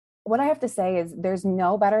what I have to say is there's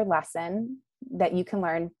no better lesson that you can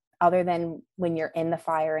learn other than when you're in the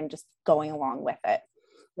fire and just going along with it.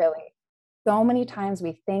 Really. So many times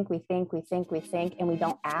we think, and we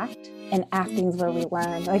don't act. And acting is where we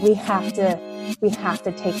learn. Like we have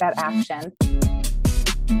to take that action.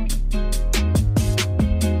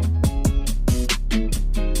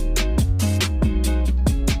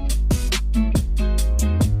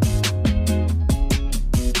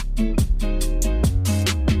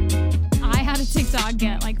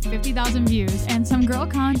 Get like 50,000 views, and some girl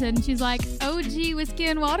commented and she's like, OG Whiskey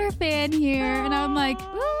and Water fan here. And I'm like,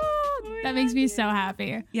 ooh, that makes me so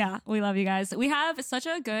happy. Yeah, we love you guys. We have such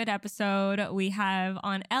a good episode. We have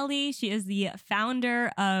on Ellie. She is the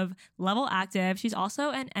founder of Level Active. She's also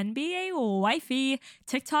an NBA wifey,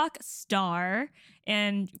 TikTok star,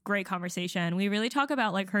 and great conversation. We really talk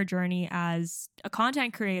about like her journey as a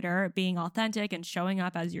content creator, being authentic and showing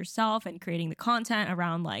up as yourself and creating the content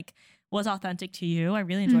around like what's authentic to you. I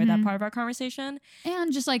really enjoyed that part of our conversation.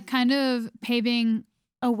 And just like kind of paving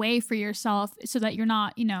a way for yourself so that you're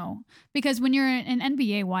not, because when you're an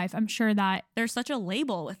NBA wife, I'm sure that there's such a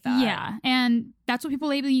label with that. Yeah. And that's what people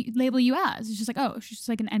label you as. It's just like, oh, she's just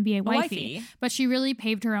like an NBA wifey. But she really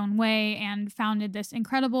paved her own way and founded this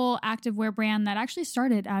incredible activewear brand that actually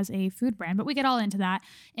started as a food brand. But we get all into that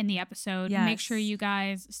in the episode. Yes. Make sure you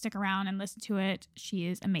guys stick around and listen to it. She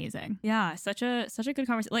is amazing. Yeah. Such a good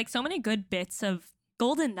conversation. Like so many good bits of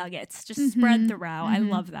golden nuggets just spread throughout. I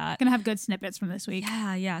love that. Gonna have good snippets from this week.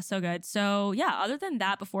 Yeah, so good. So yeah, other than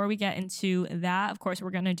that, before we get into that, of course, we're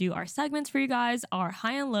gonna do our segments for you guys, our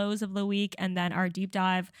high and lows of the week, and then our deep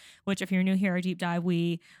dive, which if you're new here, our deep dive,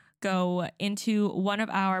 we go into one of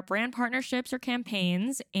our brand partnerships or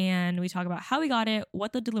campaigns, and we talk about how we got it,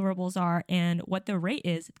 what the deliverables are, and what the rate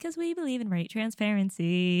is, because we believe in rate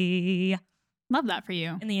transparency. Love that for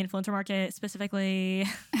you. In the influencer market specifically.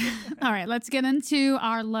 All right, let's get into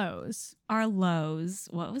our lows. Our lows.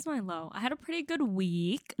 What was my low? I had a pretty good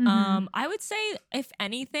week. I would say, if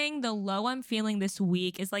anything, the low I'm feeling this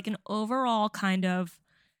week is like an overall kind of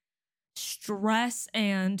stress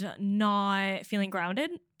and not feeling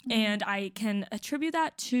grounded. And I can attribute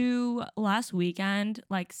that to last weekend.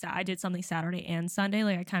 Like I did something Saturday and Sunday.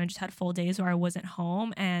 Like I kind of just had full days where I wasn't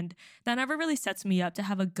home. And that never really sets me up to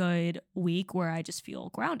have a good week where I just feel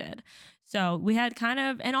grounded. So we had kind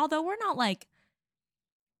of, and although we're not like,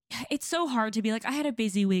 it's so hard to be like, I had a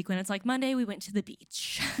busy week when it's like Monday we went to the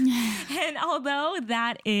beach. And although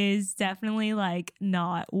that is definitely like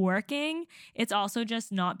not working, it's also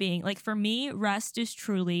just not being like, for me, rest is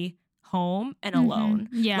truly home and alone.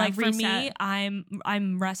 Yeah, like for reset. me,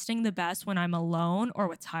 I'm resting the best when I'm alone or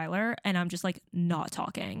with Tyler, and I'm just like not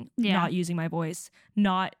talking, not using my voice,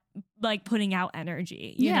 not like putting out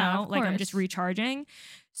energy, you know, like I'm just recharging.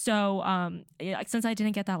 So since I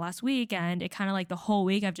didn't get that last weekend, it kind of like the whole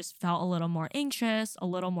week I've just felt a little more anxious, a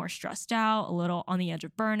little more stressed out, a little on the edge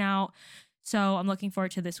of burnout. So I'm looking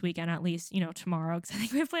forward to this weekend, at least, tomorrow, because I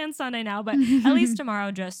think we have plans Sunday now, but at least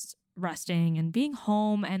tomorrow just resting and being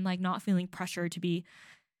home and like not feeling pressured to be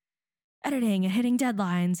editing and hitting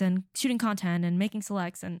deadlines and shooting content and making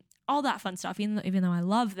selects and all that fun stuff. Even though I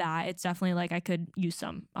love that, it's definitely like I could use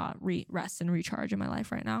some rest and recharge in my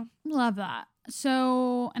life right now. Love that.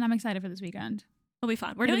 So, and I'm excited for this weekend. It'll be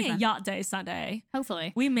fun. We're doing a yacht day Sunday.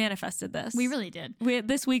 Hopefully. We manifested this. We really did.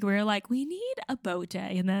 This week we were like, we need a boat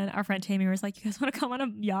day. And then our friend Tammy was like, you guys want to come on a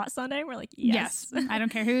yacht Sunday? We're like, yes. I don't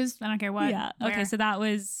care whose. I don't care what. Yeah. Where. Okay. So that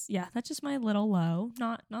was, that's just my little low.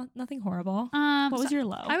 Nothing horrible. What was your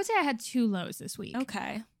low? I would say I had two lows this week.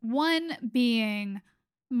 Okay. One being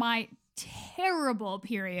my terrible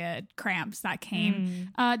period cramps that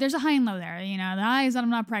came. There's a high and low there. The high is that I'm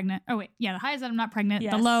not pregnant. Oh wait, yeah, the high is that I'm not pregnant.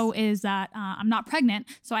 Yes. The low is that I'm not pregnant,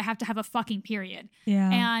 so I have to have a fucking period.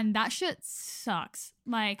 Yeah. And that shit sucks.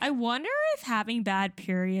 Like, I wonder if having bad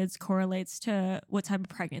periods correlates to what type of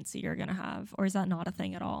pregnancy you're gonna have, or is that not a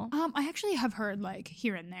thing at all? I actually have heard like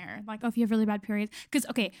here and there, like, oh, if you have really bad periods,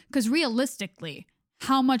 because realistically,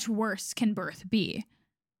 how much worse can birth be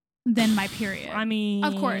than my period? I mean,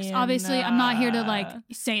 of course, obviously, I'm not here to like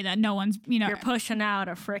say that no one's, you're pushing out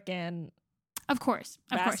a frickin' of course.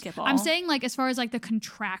 basketball. I'm saying like as far as like the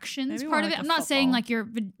contractions part of it, I'm not saying like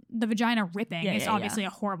the vagina ripping is obviously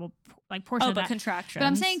a horrible like portion of that. Contractions. But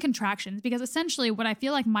I'm saying contractions because essentially what I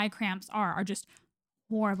feel like my cramps are just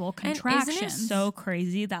horrible contractions. And isn't it so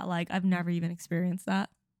crazy that like I've never even experienced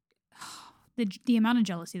that? The amount of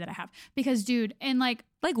jealousy that I have, because dude, and like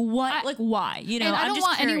what, like why, and I don't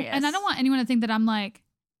want and I don't want anyone to think that I'm like,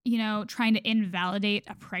 trying to invalidate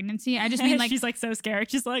a pregnancy. I just mean like she's like so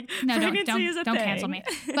scared. She's like, no, pregnancy is a don't thing. cancel me.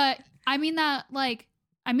 But I mean that like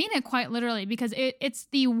I mean it quite literally, because it's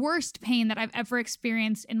the worst pain that I've ever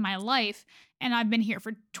experienced in my life. And I've been here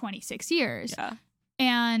for 26 years. Yeah.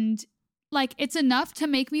 And like, it's enough to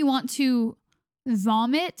make me want to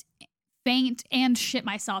vomit, faint, and shit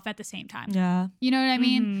myself at the same time. Yeah. You know what I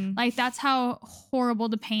mean? Mm-hmm. Like, that's how horrible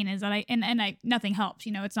the pain is. That nothing helps.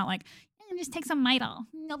 You know, it's not like, just take some Midol,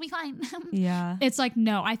 you'll be fine. Yeah. It's like,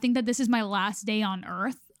 no, I think that this is my last day on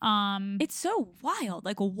earth. It's so wild.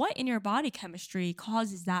 Like, what in your body chemistry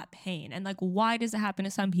causes that pain? And like, why does it happen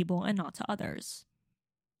to some people and not to others?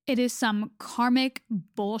 It is some karmic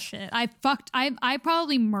bullshit. I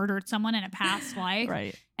probably murdered someone in a past life.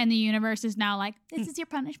 Right. And the universe is now like, this is your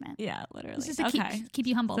punishment. Yeah, literally. This is to keep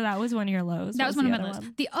you humble. So that was one of your lows. That was one of my lows.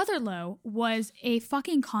 The other low was a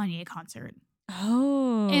fucking Kanye concert.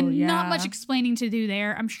 Oh, and not much explaining to do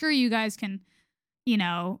there. I'm sure you guys can, you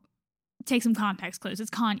know, take some context clues. It's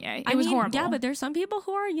Kanye. It was horrible. Yeah, but there's some people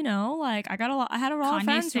who are, you know, like I had a lot of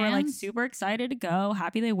friends who were like super excited to go,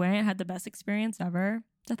 happy they went, had the best experience ever.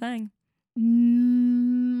 It's a thing.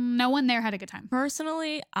 No one there had a good time.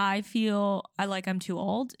 Personally, I feel I'm too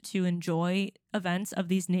old to enjoy events of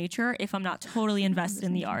these nature if I'm not totally invested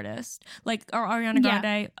in the artist. Like Ariana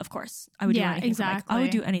Grande, of course, I would do anything. I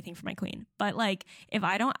would do anything for my queen. But like, if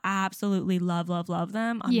I don't absolutely love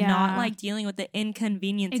them, I'm not like dealing with the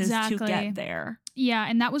inconveniences to get there. Yeah,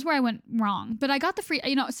 and that was where I went wrong. But I got the free.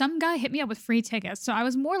 You know, some guy hit me up with free tickets, so I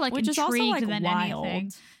was more like intrigued than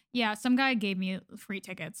anything. Yeah, some guy gave me free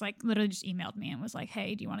tickets, like literally just emailed me and was like,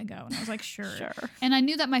 hey, do you want to go? And I was like, sure. And I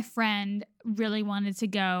knew that my friend really wanted to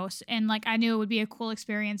go. And like, I knew it would be a cool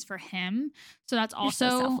experience for him. So that's also—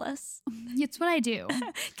 You're so selfless. It's what I do.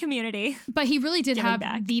 Community. But he really did have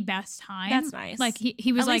the best time. That's nice. Like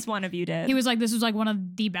he was At least one of you did. He was like, this was like one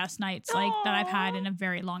of the best nights like that I've had in a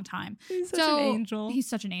very long time. He's such an angel. He's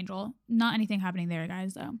such an angel. Not anything happening there,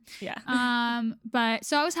 guys, though. Yeah. But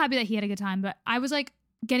so I was happy that he had a good time, but I was like,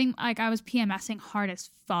 I was PMSing hard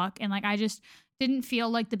as fuck, and like I just didn't feel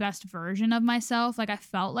like the best version of myself. Like I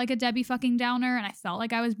felt like a Debbie fucking Downer, and I felt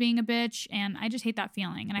like I was being a bitch, and I just hate that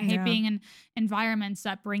feeling, and I hate being in environments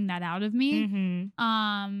that bring that out of me. And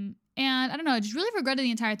I don't know, I just really regretted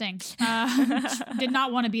the entire thing. Did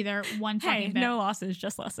not want to be there one fucking bit. No losses,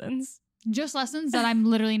 just lessons. Just lessons that I'm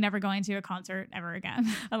literally never going to a concert ever again.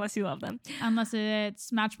 Unless you love them. Unless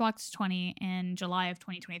it's Matchbox 20 in July of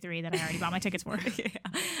 2023 that I already bought my tickets for.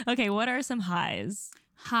 Okay, what are some highs?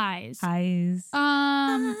 Highs. Highs.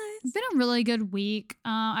 It's been a really good week.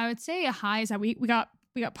 I would say a high is that we got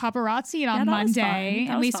paparazzi on Monday,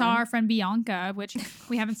 and we saw our friend Bianca, which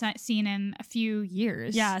we haven't seen in a few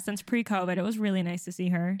years. Yeah, since pre-COVID. It was really nice to see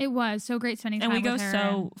her. It was so great spending time with her. And we go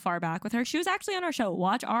so far back with her. She was actually on our show.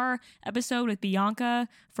 Watch our episode with Bianca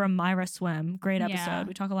from Myra Swim. Great episode. Yeah.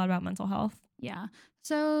 We talk a lot about mental health. Yeah.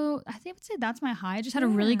 So I think I would say that's my high. I just had a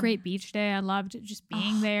really great beach day. I loved just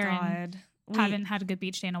being there. And haven't had a good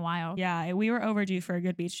beach day in a while. Yeah, we were overdue for a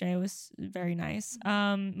good beach day. It was very nice.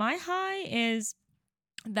 My high is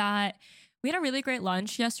that we had a really great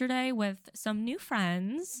lunch yesterday with some new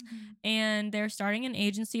friends, and they're starting an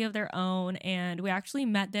agency of their own, and we actually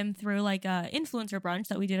met them through like a influencer brunch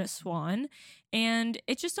that we did at Swan, and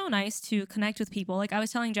it's just so nice to connect with people. Like I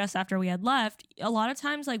was telling Jess after we had left, a lot of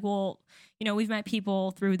times like we've met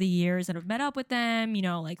people through the years and have met up with them, you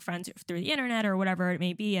know, like friends through the internet or whatever it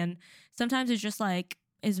may be, and sometimes it's just like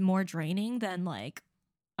is more draining than like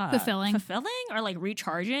fulfilling or like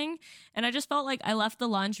recharging. And I just felt like I left the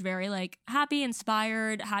lunch very like happy,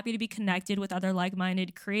 inspired, happy to be connected with other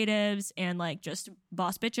like-minded creatives and like just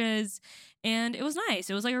boss bitches. And it was nice.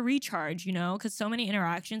 It was like a recharge, you know, because so many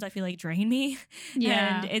interactions I feel like drain me.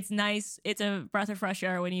 Yeah. And it's nice. It's a breath of fresh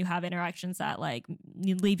air when you have interactions that like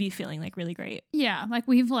leave you feeling like really great. Yeah. Like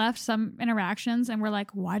we've left some interactions and we're like,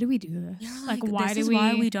 why do we do this? Yeah, like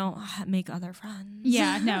why we don't make other friends?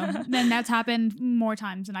 Yeah, no. Then that's happened more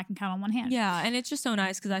times than I can count on one hand. Yeah. And it's just so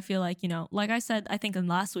nice because I feel like, you know, like I said, I think in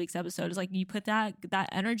last week's episode is like you put that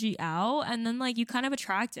energy out and then like you kind of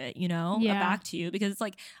attract it, you know, back to you, because it's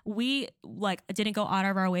like we like didn't go out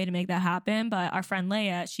of our way to make that happen, but our friend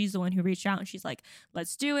Leia, she's the one who reached out and she's like,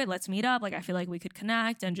 let's do it, let's meet up, like I feel like we could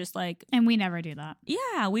connect and just like, and we never do that.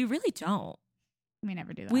 Yeah, we really don't. We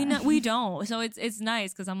never do that. We don't. So it's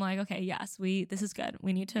nice because I'm like, okay, yes, this is good.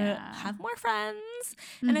 We need to have more friends,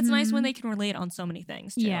 and it's nice when they can relate on so many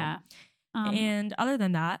things too. Yeah. And other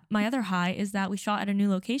than that, my other high is that we shot at a new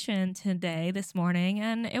location this morning,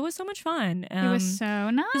 and it was so much fun. It was so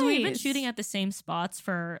nice. We've been shooting at the same spots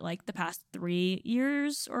for like the past 3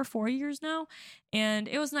 years or 4 years now, and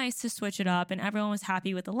it was nice to switch it up, and everyone was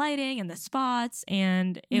happy with the lighting and the spots,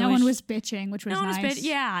 and no one was bitching, which was nice.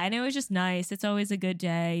 Yeah, and it was just nice. It's always a good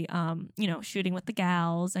day, shooting with the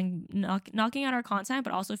gals and knocking out our content,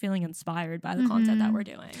 but also feeling inspired by the content that we're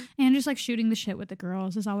doing. And just like shooting the shit with the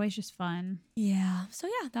girls is always just fun. Yeah. So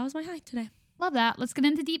yeah, that was my high today. Love that. Let's get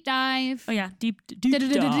into deep dive. Oh yeah, deep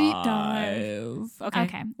dive.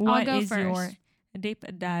 Okay. What I'll go is first. Your deep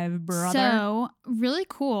dive, brother? So really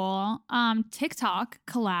cool. TikTok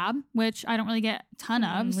collab, which I don't really get a ton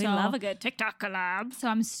of. We love a good TikTok collab. So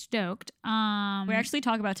I'm stoked. We actually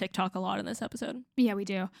talk about TikTok a lot in this episode. Yeah, we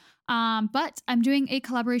do. But I'm doing a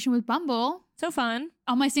collaboration with Bumble. So fun.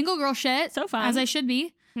 On my single girl shit. So fun. As I should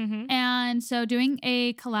be. Mm-hmm. And so doing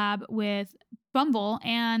a collab with Bumble,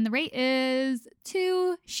 and the rate is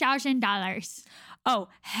 $2,000. Oh,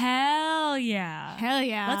 hell yeah. Hell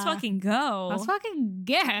yeah. Let's fucking go. Let's fucking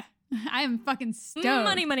get. I am fucking stoked.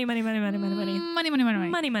 Money.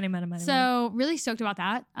 So really stoked about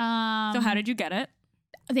that. So how did you get it?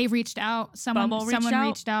 They reached out. Someone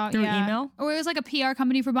reached out through email, or it was like a PR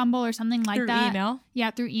company for Bumble or something like that. Through email.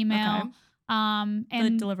 Yeah, through email. Okay. And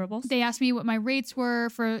the deliverables. They asked me what my rates were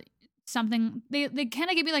for something. They kind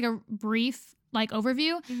of gave me like a brief like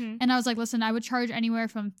overview, and I was like, listen, I would charge anywhere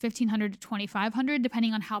from $1,500 to $2,500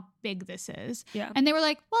 depending on how big this is. Yeah. And they were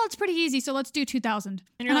like, well, it's pretty easy, so let's do $2,000.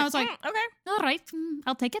 And I was like, okay, all right,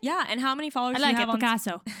 I'll take it. Yeah. And how many followers? I like it,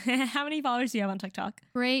 Picasso. How many followers do you have on TikTok?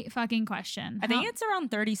 Great fucking question. I think it's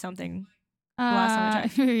around 30 something. Last time I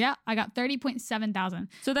checked. Yeah, I got 30.7 thousand.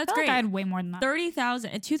 So that's great. Like I had way more than that.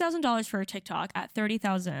 $2,000 for a TikTok at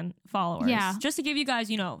 30,000 followers. Yeah. Just to give you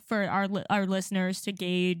guys, for our listeners to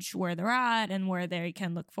gauge where they're at and where they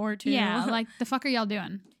can look forward to. Yeah, like the fuck are y'all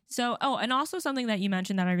doing? So, and also something that you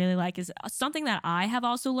mentioned that I really like is something that I have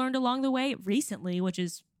also learned along the way recently, which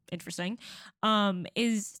is interesting,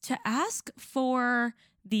 is to ask for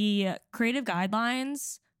the creative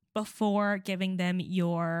guidelines before giving them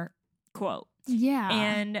your quote. Yeah.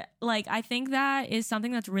 And like, I think that is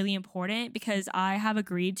something that's really important because I have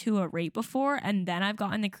agreed to a rate before and then I've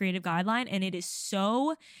gotten the creative guideline and it is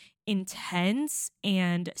so intense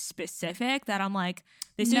and specific that I'm like,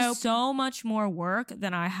 this is so much more work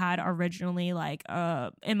than I had originally like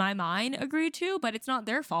in my mind agreed to, but it's not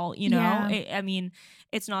their fault, Yeah.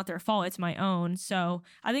 It's not their fault, it's my own. So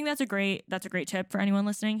I think that's a great tip for anyone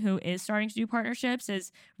listening who is starting to do partnerships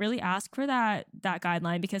is really ask for that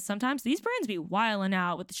guideline because sometimes these brands be wilding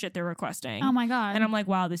out with the shit they're requesting. Oh my God. And I'm like,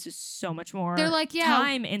 wow, this is so much more they're like,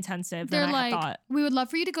 time intensive than I thought. We would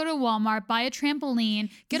love for you to go to Walmart, buy a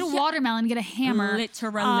trampoline, get a watermelon, get a hammer.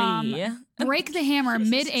 Literally. Break the hammer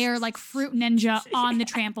mid-air like Fruit Ninja on the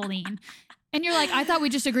trampoline. And you're like, I thought we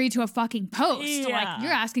just agreed to a fucking post. Yeah. Like,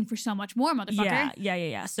 you're asking for so much more, motherfucker.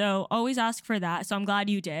 Yeah. So always ask for that. So I'm glad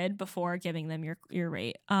you did before giving them your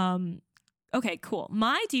rate. Okay, cool.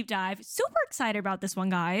 My deep dive, super excited about this one,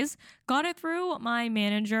 guys. Got it through my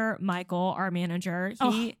manager, Michael, our manager.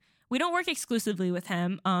 We don't work exclusively with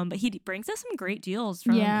him, but he brings us some great deals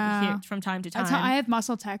from time to time. That's how I have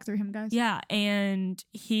Muscle Tech through him, guys. Yeah, and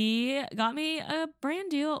he got me a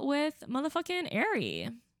brand deal with motherfucking Aerie.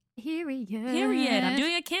 Period. I'm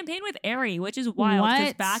doing a campaign with Aerie, which is wild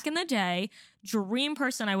because back in the day, dream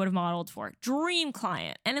person I would have modeled for, dream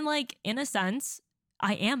client. And in a sense,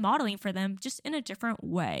 I am modeling for them just in a different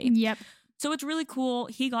way. Yep. So it's really cool.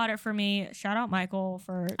 He got it for me. Shout out Michael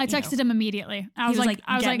for. I texted him immediately. I was like,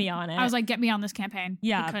 get me on it. I was like, get me on this campaign.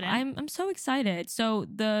 Yeah, I'm so excited. So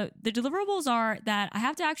the deliverables are that I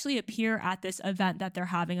have to actually appear at this event that they're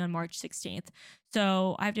having on March 16th.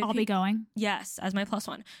 So I have to. I'll be going. Yes, as my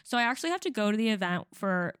 +1. So I actually have to go to the event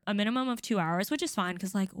for a minimum of 2 hours, which is fine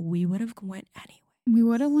because we would have went anyway. We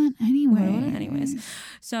would have went anyway. Anyways.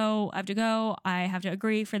 So I have to go. I have to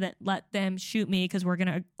agree for that. Let them shoot me because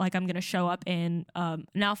I'm gonna show up in an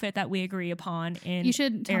outfit that we agree upon. You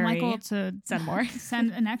should tell Aerie. Michael to send more.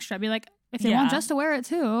 Send an extra. Be like, if they want just to wear it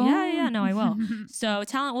too. Yeah. No, I will. So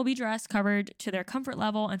talent will be dressed, covered to their comfort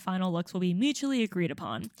level, and final looks will be mutually agreed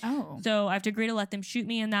upon. Oh. So I have to agree to let them shoot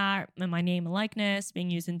me in that, and my name and likeness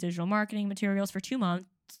being used in digital marketing materials for 2 months,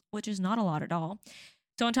 which is not a lot at all.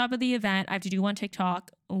 So on top of the event, I have to do 1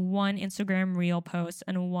 TikTok, 1 Instagram reel post,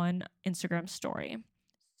 and 1 Instagram story.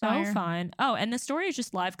 So fun. Oh, and the story is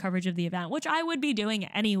just live coverage of the event, which I would be doing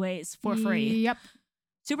anyways for free. Yep.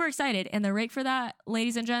 super excited. And the rate for that,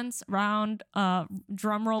 ladies and gents, round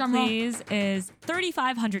drum roll please, is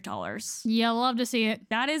 $3,500. Yeah, love to see it.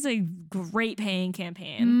 That is a great paying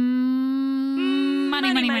campaign.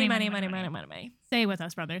 Money. Stay with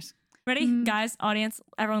us, brothers. Ready? Guys, audience,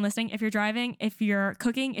 everyone listening, if you're driving, if you're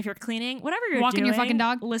cooking, if you're cleaning, whatever you're walking doing, your fucking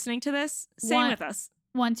dog, listening to this, say with us.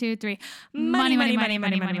 1, 2, 3.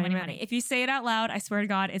 Money. If you say it out loud, I swear to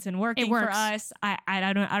God, it's been working for us.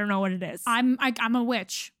 I don't know what it is. I'm a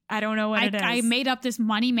witch. I don't know what it is. I made up this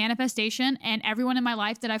money manifestation, and everyone in my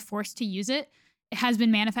life that I've forced to use it has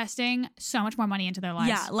been manifesting so much more money into their lives.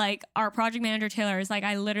 Yeah, like our project manager, Taylor, is like,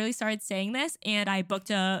 I literally started saying this and I booked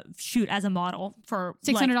a shoot as a model for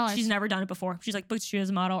 $600. Like, she's never done it before. She's like, booked a shoot as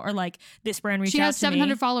a model, or like this brand reached out to me. She has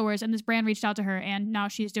 700 followers and this brand reached out to her and now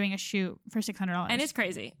she's doing a shoot for $600. And it's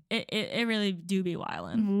crazy. It really do be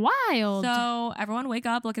wildin'. Wild. So everyone wake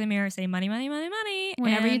up, look in the mirror, say money.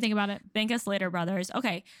 Whenever you think about it. Thank us later, brothers.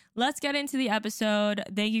 Okay, let's get into the episode.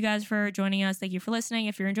 Thank you guys for joining us. Thank you for listening.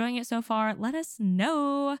 If you're enjoying it so far, let us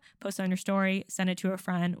know. Post on your story, send it to a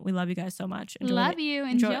friend. We love you guys so much. Enjoy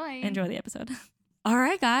the episode. All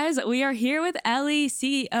right, guys, we are here with Ellie,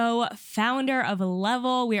 CEO, founder of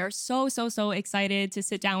Level. We are so excited to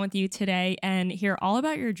sit down with you today and hear all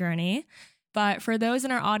about your journey. But for those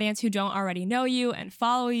in our audience who don't already know you and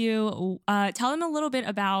follow you, tell them a little bit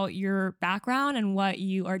about your background and what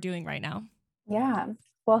you are doing right now. Yeah.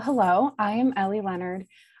 Well, hello, I am Ellie Leonard.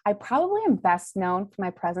 I probably am best known for my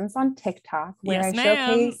presence on TikTok, where I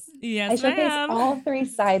showcase all 3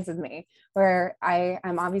 sides of me, where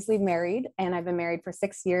I'm obviously married, and I've been married for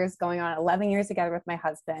 6 years, going on 11 years together with my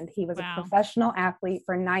husband. He was a professional athlete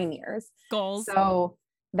for 9 years. Goals. So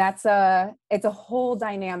it's a whole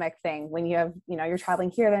dynamic thing when you have, you're traveling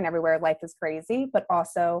here, there, and everywhere. Life is crazy, but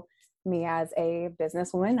also me as a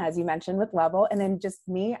businesswoman, as you mentioned, with Level, and then just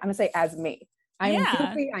me, I'm gonna say as me. I am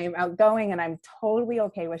goofy, I am outgoing, and I'm totally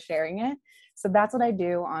okay with sharing it. So that's what I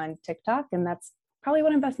do on TikTok, and that's probably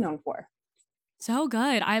what I'm best known for. So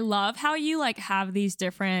good. I love how you like have these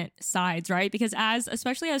different sides, right? Because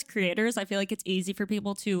especially as creators, I feel like it's easy for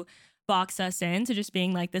people to box us into just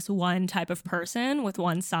being like this one type of person with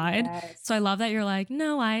one side. Yes. So I love that you're like,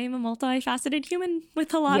 no, I am a multifaceted human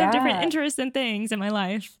with a lot of different interests and things in my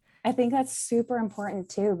life. I think that's super important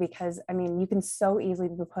too, because you can so easily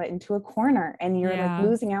be put into a corner and you're like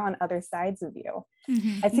losing out on other sides of you.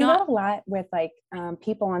 Mm-hmm. I see that a lot with like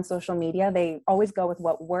people on social media. They always go with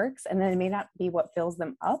what works, and then it may not be what fills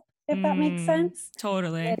them up, if that makes sense.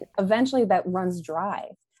 Totally. And eventually that runs dry,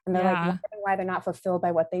 and they're like wondering why they're not fulfilled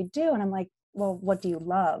by what they do. And I'm like, well, what do you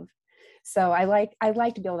love? So I like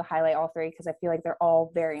to be able to highlight all 3, because I feel like they're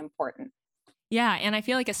all very important. Yeah, and I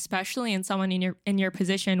feel like especially in someone in your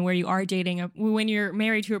position where you are dating, when you're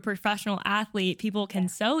married to a professional athlete, people can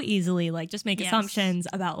so easily like just make assumptions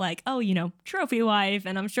about like, oh, trophy wife,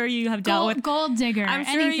 and I'm sure you have dealt with gold digger. I'm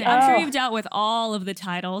sure you've dealt with all of the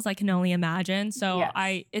titles. I can only imagine. So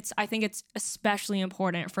I think it's especially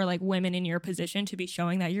important for like women in your position to be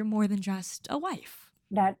showing that you're more than just a wife.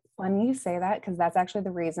 That's funny you say that, because that's actually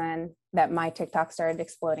the reason that my TikTok started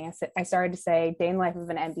exploding. I started to say day in the life of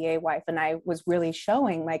an NBA wife, and I was really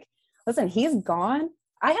showing like, listen, he's gone.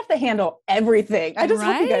 I have to handle everything. I just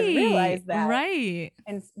hope you guys realize that. Right.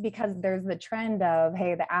 And because there's the trend of,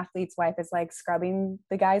 hey, the athlete's wife is like scrubbing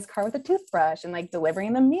the guy's car with a toothbrush and like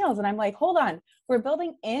delivering them meals. And I'm like, hold on, we're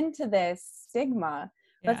building into this stigma.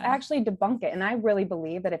 Let's actually debunk it. And I really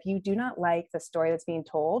believe that if you do not like the story that's being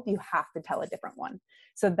told, you have to tell a different one.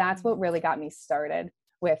 So that's what really got me started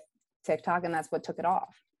with TikTok, and that's what took it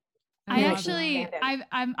off. I've seen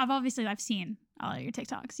all of your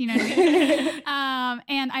TikToks, you know what I mean?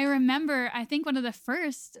 And I remember, I think one of the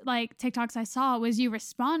first like TikToks I saw was you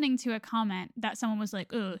responding to a comment that someone was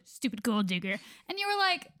like, oh, stupid gold digger. And you were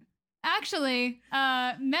like, actually,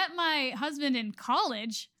 met my husband in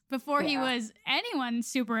college before he was anyone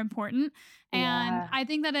super important. And I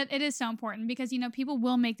think that it is so important because, people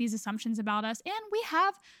will make these assumptions about us, and we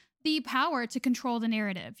have the power to control the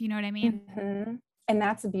narrative. You know what I mean? Mm-hmm. And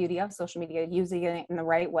that's the beauty of social media, using it in the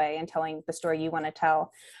right way and telling the story you want to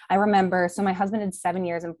tell. I remember, so my husband did 7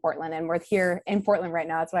 years in Portland, and we're here in Portland right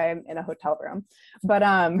now. That's why I'm in a hotel room. But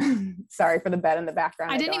sorry for the bed in the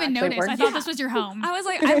background. I didn't even notice. I thought this was your home. I was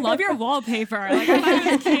like, I love your wallpaper. Like, I thought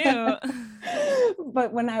it was cute.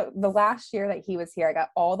 But the last year that he was here, I got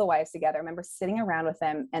all the wives together. I remember sitting around with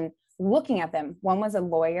him and looking at them. One was a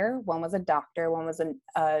lawyer, one was a doctor, one was an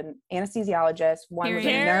anesthesiologist, one was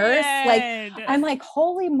a nurse. Like, I'm like,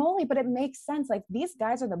 holy moly, but it makes sense. Like, these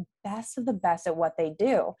guys are the best of the best at what they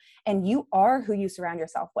do. And you are who you surround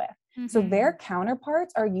yourself with. Mm-hmm. So their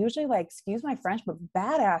counterparts are usually, like, excuse my French, but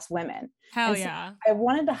badass women. Hell yeah. So I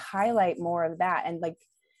wanted to highlight more of that. And like,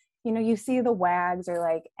 you know, you see the WAGs or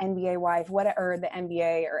like NBA wife, whatever, or the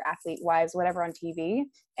NBA or athlete wives, whatever on TV.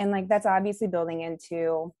 And like, that's obviously building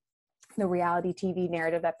into the reality TV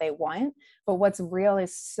narrative that they want. But what's real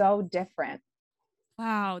is so different.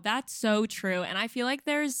 Wow, that's so true. And I feel like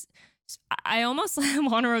I almost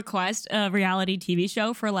want to request a reality TV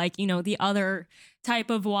show for, like, you know, the other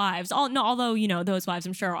type of wives. Although, you know, those wives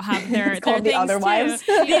I'm sure will have their called the other wives.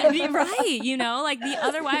 Right, you know, like the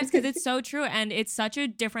other wives, because it's so true. And it's such a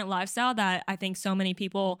different lifestyle that I think so many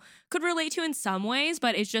people could relate to in some ways,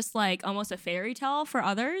 but it's just like almost a fairy tale for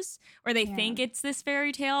others, or they think it's this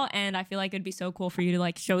fairy tale. And I feel like it'd be so cool for you to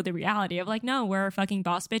like show the reality of like, no, we're fucking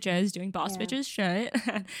boss bitches doing boss bitches shit.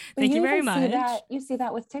 Thank you very much. You see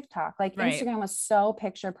that with TikTok. Like, Instagram was so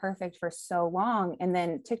picture perfect for so long, and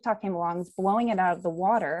then TikTok came along, blowing it out of the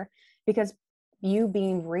water, because you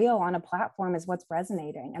being real on a platform is what's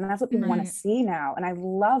resonating, and that's what people want to see now. And I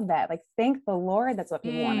love that. Like, thank the Lord, that's what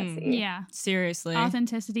people want to see. Yeah, seriously,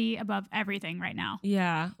 authenticity above everything right now.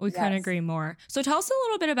 Yeah, we couldn't agree more. So tell us a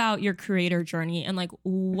little bit about your creator journey and like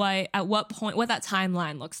what that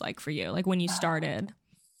timeline looks like for you, like when you started.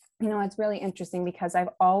 You know, it's really interesting because I've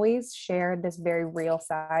always shared this very real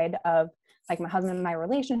side of like my husband and my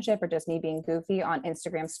relationship, or just me being goofy on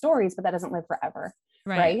Instagram stories, but that doesn't live forever.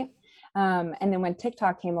 Right. And then when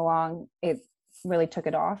TikTok came along, it really took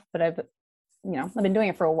it off, but I've been doing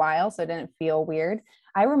it for a while, so it didn't feel weird.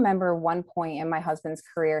 I remember one point in my husband's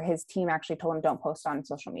career, his team actually told him, don't post on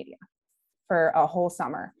social media for a whole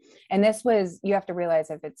summer. And this was, you have to realize,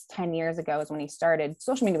 if it's 10 years ago is when he started,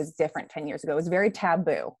 social media was different 10 years ago. It was very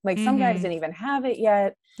taboo. Like some guys didn't even have it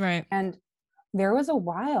yet. Right. And there was a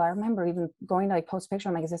while, I remember even going to like post a picture.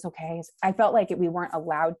 I'm like, is this okay? I felt like we weren't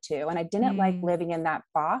allowed to, and I didn't like living in that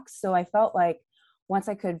box. So I felt like once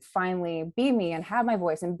I could finally be me and have my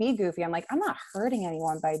voice and be goofy, I'm like, I'm not hurting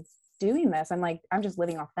anyone by doing this. I'm just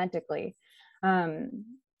living authentically.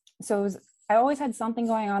 So I always had something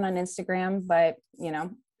going on Instagram, but you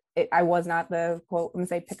know, I was not the quote, I'm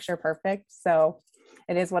say picture perfect. So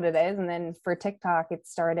it is what it is. And then for TikTok, it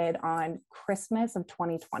started on Christmas of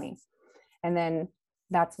 2020. And then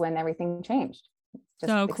that's when everything changed. Just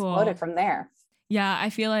so cool. Exploded from there. Yeah, I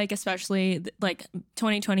feel like especially like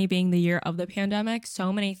 2020 being the year of the pandemic,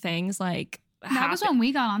 so many things like that was when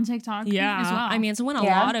we got on TikTok as well. I mean, so when a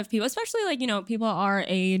lot of people, especially like, you know, people our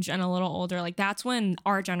age and a little older, like that's when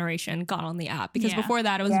our generation got on the app, because before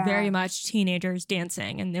that it was very much teenagers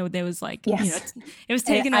dancing, and there was like, you know, it was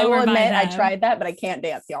taken over. I will admit, I tried that, but I can't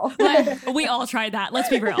dance, y'all. We all tried that. Let's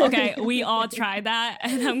be real. Okay. We all tried that.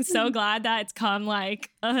 And I'm so glad that it's come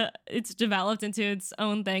like, it's developed into its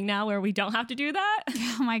own thing now where we don't have to do that.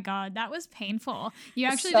 Oh my God. That was painful. You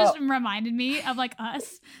actually just reminded me of like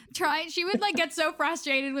us trying. She would like get so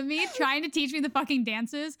frustrated with me trying to teach me the fucking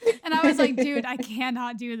dances, and I was like, dude, I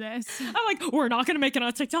cannot do this. I'm like, we're not gonna make it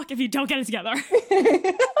on TikTok if you don't get it together.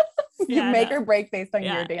 You make or break based on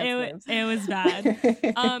your dance moves. It was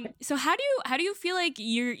bad. So how do you feel like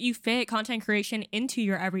you fit content creation into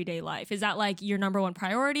your everyday life? Is that like your number one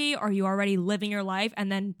priority? Or are you already living your life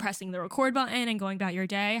and then pressing the record button and going about your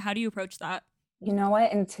day? How do you approach that? You know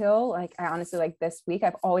what? Until like, I honestly, like this week,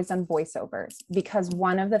 I've always done voiceovers, because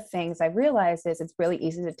one of the things I realized is it's really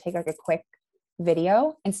easy to take like a quick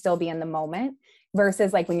video and still be in the moment,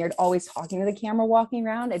 versus like when you're always talking to the camera, walking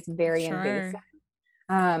around, it's very invasive.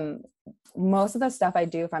 Most of the stuff I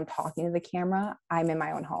do, if I'm talking to the camera, I'm in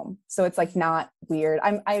my own home. So it's like not weird.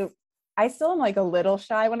 I still am like a little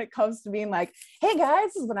shy when it comes to being like, hey guys,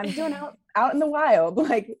 this is what I'm doing out in the wild.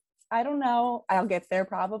 Like, I don't know, I'll get there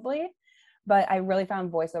probably. But I really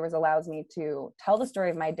found voiceovers allows me to tell the story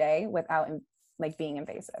of my day without like being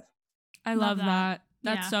invasive. I love that.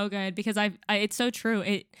 That's so good, because it's so true.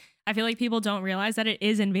 I feel like people don't realize that it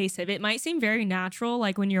is invasive. It might seem very natural,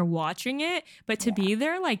 like when you're watching it, but to be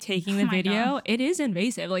there, like taking the video, it is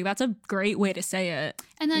invasive. Like that's a great way to say it.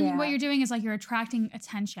 And then what you're doing is like you're attracting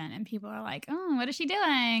attention, and people are like, oh, what is she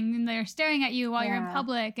doing? And they're staring at you while you're in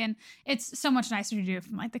public. And it's so much nicer to do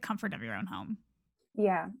from like the comfort of your own home.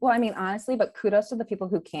 Yeah. Well, I mean, honestly, but kudos to the people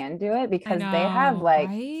who can do it, because they have like,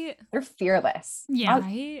 they're fearless. Yeah.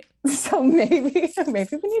 So maybe we need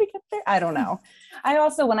to get there. I don't know. I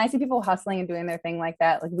also, when I see people hustling and doing their thing like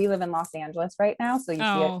that, like we live in Los Angeles right now, so you see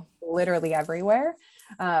it literally everywhere.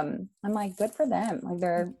 I'm like, good for them. Like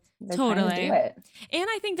they're totally trying to do it. And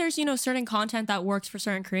I think there's, certain content that works for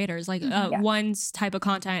certain creators. Like one type of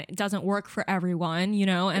content doesn't work for everyone,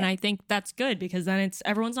 and I think that's good because then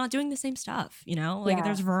everyone's not doing the same stuff, like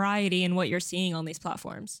there's variety in what you're seeing on these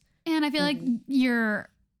platforms. And I feel like your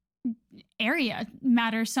area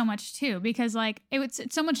matters so much too, because like it's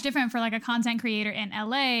so much different for like a content creator in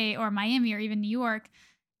LA or Miami or even New York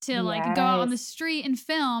to like go out on the street and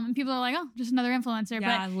film, and people are like, oh, just another influencer.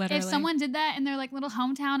 Yeah, but literally. If someone did that in their like little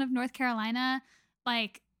hometown of North Carolina,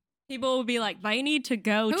 like people would be like, I need to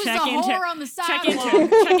go who's check the into whore on the sidewalk?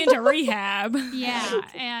 check into rehab. Yeah.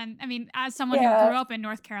 And I mean, as someone who grew up in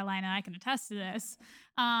North Carolina, I can attest to this.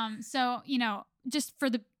 So, just for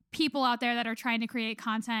the people out there that are trying to create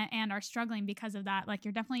content and are struggling because of that, like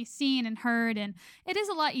you're definitely seen and heard, and it is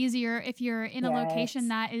a lot easier if you're in a location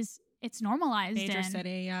that it's normalized major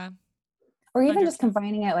city, yeah. Or even 100%. Just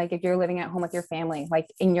combining it, like if you're living at home with your family,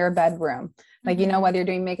 like in your bedroom, like, whether you're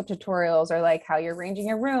doing makeup tutorials or like how you're arranging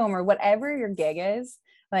your room or whatever your gig is,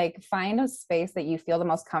 like find a space that you feel the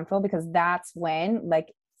most comfortable, because that's when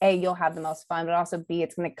like A, you'll have the most fun, but also B,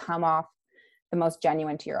 it's going to come off the most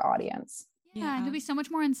genuine to your audience. Yeah, and you'll be so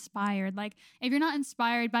much more inspired. Like if you're not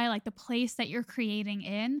inspired by like the place that you're creating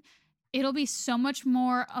in, it'll be so much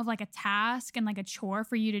more of like a task and like a chore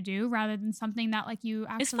for you to do rather than something that like you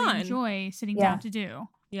actually enjoy sitting down to do.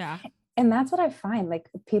 Yeah. And that's what I find. Like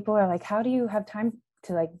people are like, how do you have time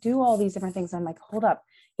to like do all these different things? And I'm like, hold up.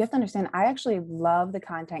 You have to understand, I actually love the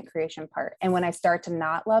content creation part. And when I start to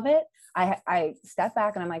not love it, I step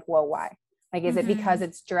back and I'm like, whoa, why? Like, is it because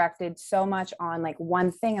it's directed so much on like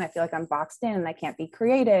one thing and I feel like I'm boxed in and I can't be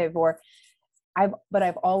creative, but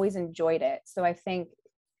I've always enjoyed it. So I think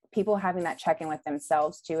people having that check-in with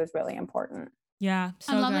themselves too is really important. Yeah.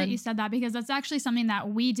 So I love that you said that, because that's actually something that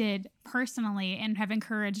we did personally and have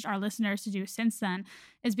encouraged our listeners to do since then,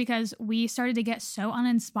 is because we started to get so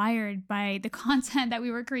uninspired by the content that we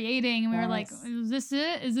were creating. And we were like, is this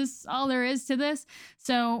it? Is this all there is to this?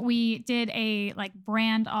 So we did a like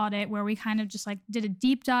brand audit where we kind of just like did a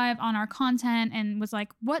deep dive on our content and was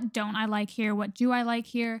like, what don't I like here? What do I like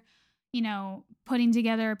here? Putting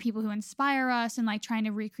together people who inspire us and like trying to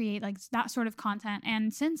recreate like that sort of content.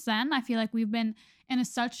 And since then, I feel like we've been in a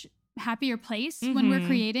such happier place when we're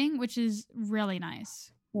creating, which is really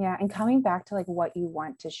nice. Yeah. And coming back to like what you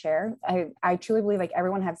want to share, I truly believe like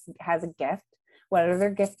everyone has a gift, whatever their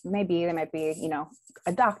gift may be. They might be,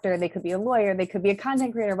 a doctor, they could be a lawyer, they could be a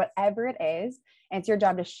content creator, whatever it is. And it's your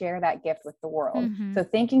job to share that gift with the world. So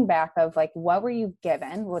thinking back of like, what were you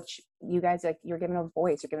given, which you guys, like you're given a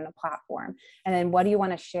voice, you're given a platform. And then what do you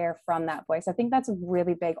want to share from that voice? I think that's a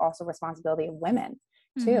really big also responsibility of women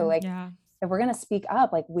too. Like if we're going to speak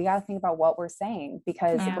up, like we got to think about what we're saying,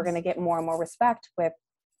 because we're going to get more and more respect with,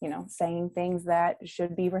 saying things that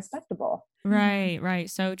should be respectable. Right.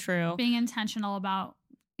 So true. Being intentional about,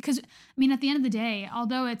 because I mean, at the end of the day,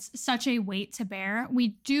 although it's such a weight to bear,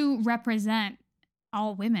 we do represent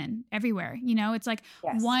all women everywhere. It's like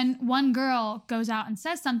one girl goes out and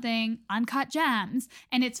says something, Uncut Gems,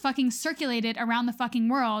 and it's fucking circulated around the fucking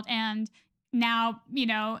world. And now,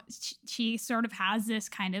 she sort of has this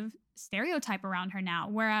kind of stereotype around her now.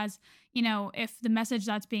 Whereas, if the message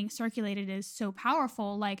that's being circulated is so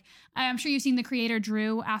powerful, like I'm sure you've seen the creator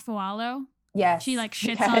Drew Afualo. Yes. She like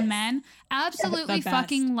shits on men. Absolutely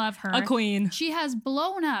fucking love her. A queen. She has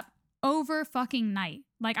blown up over fucking night.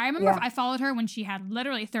 Like I remember I followed her when she had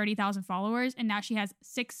literally 30,000 followers, and now she has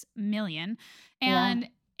 6 million. And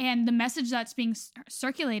the message that's being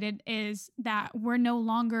circulated is that we're no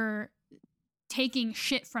longer taking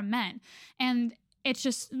shit from men. And it's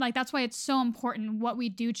just like, that's why it's so important what we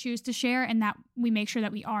do choose to share, and that we make sure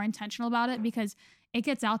that we are intentional about it, because it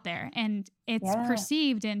gets out there and it's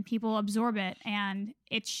perceived and people absorb it, and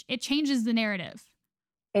it changes the narrative.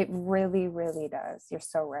 It really, really does. You're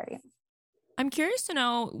so right. I'm curious to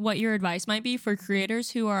know what your advice might be for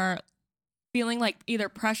creators who are feeling like either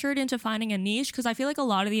pressured into finding a niche, because I feel like a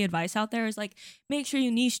lot of the advice out there is like, make sure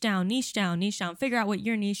you niche down, figure out what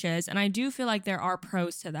your niche is. And I do feel like there are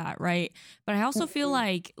pros to that, right? But I also feel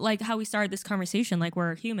like how we started this conversation, like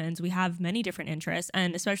we're humans, we have many different interests.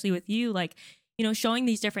 And especially with you, like, showing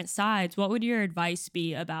these different sides, what would your advice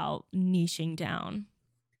be about niching down?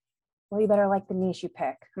 Well, you better like the niche you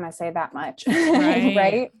pick. I'm going to say that much.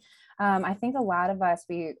 Right? I think a lot of us,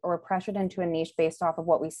 we are pressured into a niche based off of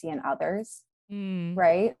what we see in others,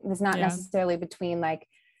 right? It's not necessarily between like,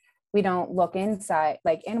 we don't look inside,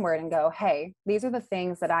 like inward and go, hey, these are the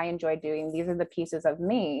things that I enjoy doing. These are the pieces of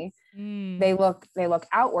me. They look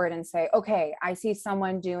outward and say, okay, I see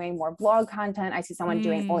someone doing more blog content. I see someone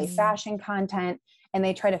doing only fashion content, and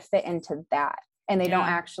they try to fit into that. and they don't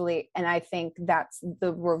actually, and I think that's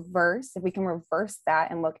the reverse. If we can reverse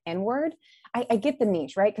that and look inward, I get the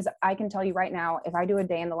niche, right? Because I can tell you right now, if I do a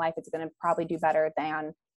day in the life, it's going to probably do better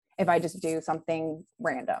than if I just do something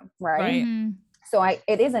random, right? So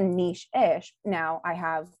it is a niche-ish. Now I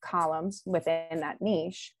have columns within that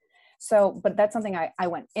niche. So, but that's something I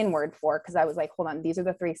went inward for, because I was like, hold on, these are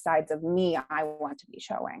the 3 sides of me I want to be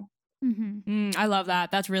showing. I love that.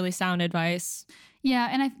 That's really sound advice. Yeah.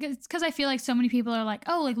 And it's because I feel like so many people are like,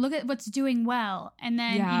 oh, like, look at what's doing well. And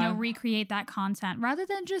then, you know, recreate that content rather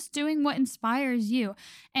than just doing what inspires you.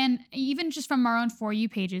 And even just from our own For You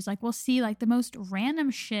pages, like we'll see like the most random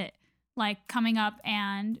shit like coming up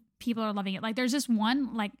and people are loving it. Like there's this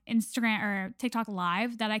one like Instagram or TikTok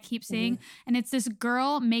live that I keep seeing, and it's this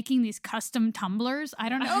girl making these custom tumblers. I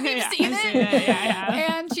don't know if you've seen it.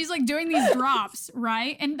 And she's like doing these drops,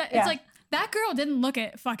 right? And it's like, that girl didn't look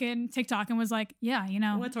at fucking TikTok and was like, yeah, you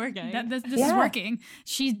know, what's working? This is working.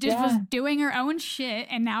 She just was doing her own shit,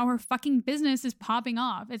 and now her fucking business is popping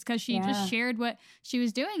off. It's because she just shared what she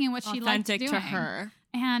was doing and what she liked doing. Authentic to her.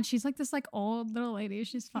 And she's like this like old little lady.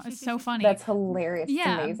 She's it's so funny. That's hilarious.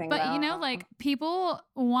 Yeah, it's amazing. But you know, like people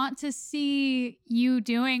want to see you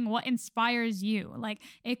doing what inspires you. Like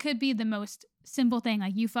it could be the most simple thing,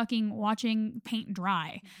 like you fucking watching paint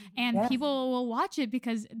dry, and people will watch it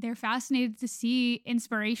because they're fascinated to see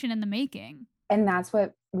inspiration in the making. And that's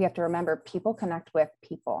what we have to remember. People connect with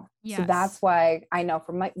people. So that's why I know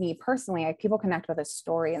for me personally, people connect with a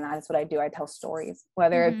story, and that is what I do. I tell stories,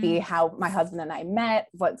 whether it be how my husband and I met,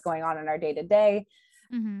 what's going on in our day to day.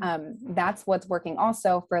 That's what's working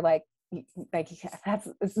also for like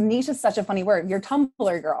niche is such a funny word. Your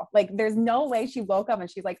Tumblr girl. Like there's no way she woke up and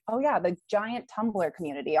she's like, oh yeah, the giant Tumblr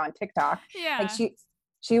community on TikTok. Like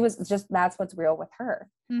she was just, that's what's real with her.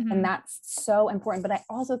 And that's so important. But I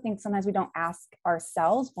also think sometimes we don't ask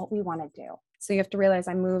ourselves what we want to do. So you have to realize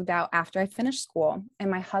I moved out after I finished school, and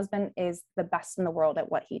my husband is the best in the world at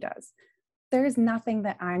what he does. There is nothing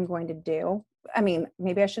that I'm going to do. I mean,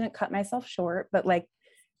 maybe I shouldn't cut myself short, but like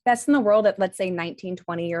best in the world at, let's say 19,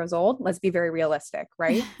 20 years old, let's be very realistic,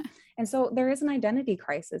 right? And so there is an identity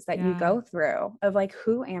crisis that you go through of like,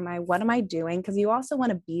 who am I? What am I doing? Because you also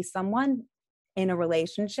want to be someone in a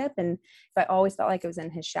relationship. And if I always felt like it was in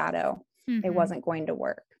his shadow, it wasn't going to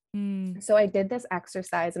work. So I did this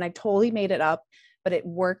exercise, and I totally made it up, but it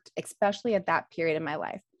worked, especially at that period in my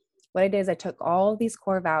life. What I did is I took all of these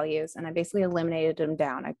core values and I basically eliminated them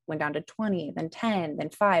down. I went down to 20, then 10, then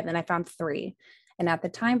 5, then I found 3. And at the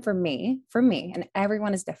time for me, and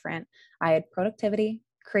everyone is different, I had productivity,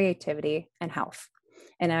 creativity, and health.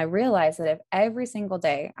 And I realized that if every single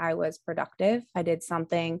day I was productive, I did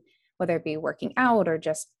something, whether it be working out or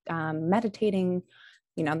just meditating,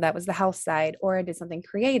 you know, that was the health side, or I did something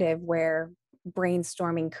creative where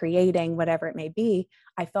brainstorming, creating, whatever it may be,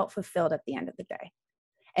 I felt fulfilled at the end of the day.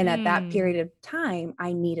 And at that period of time,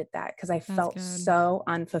 I needed that because I felt so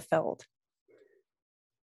unfulfilled.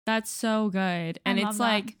 That's so good. And it's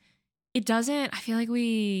like, it doesn't, I feel like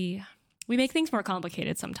we make things more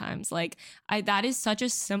complicated sometimes. Like that is such a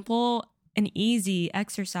simple and easy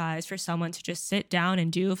exercise for someone to just sit down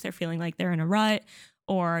and do if they're feeling like they're in a rut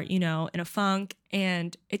or, you know, in a funk.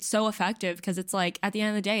 And it's so effective because it's like, at the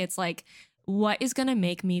end of the day, it's like, what is going to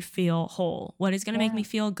make me feel whole? What is going to make me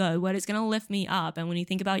feel good? What is going to lift me up? And when you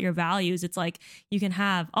think about your values, it's like you can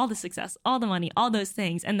have all the success, all the money, all those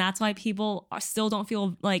things. And that's why people still don't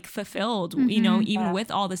feel like fulfilled, you know, even with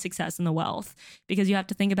all the success and the wealth, because you have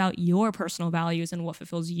to think about your personal values and what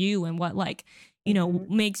fulfills you and what, like, you know,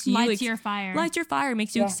 makes you lights your fire,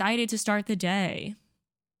 makes you excited to start the day.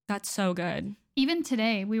 That's so good. Even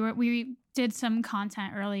today, we did some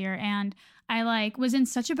content earlier, and I was in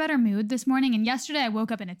such a better mood this morning. And yesterday I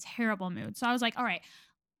woke up in a terrible mood. So I was like, all right,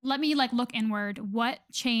 let me look inward. What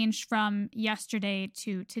changed from yesterday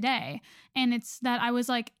to today? And it's that I was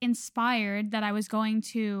inspired that I was going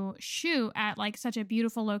to shoot at such a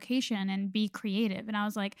beautiful location and be creative. And I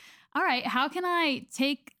was like, all right, how can I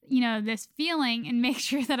take, this feeling and make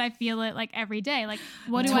sure that I feel it every day?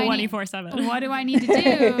 What do 24/7. What do I need to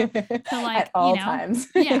do to at all times?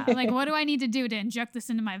 Yeah. What do I need to do to inject this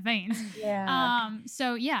into my veins? Yeah.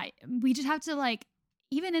 So yeah, we just have to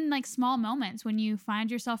even in small moments when you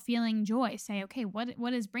find yourself feeling joy, say, okay,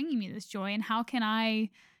 what is bringing me this joy, and how can I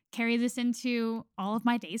carry this into all of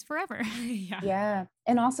my days forever? Yeah.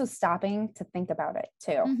 And also stopping to think about it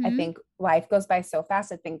too. I think life goes by so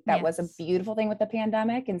fast. I think that was a beautiful thing with the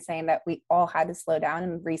pandemic, and saying that we all had to slow down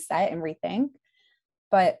and reset and rethink.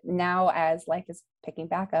 But now as life is picking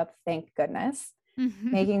back up, thank goodness,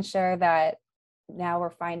 making sure that now we're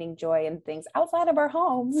finding joy in things outside of our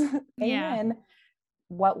homes. Amen.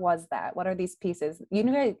 what was that? What are these pieces? You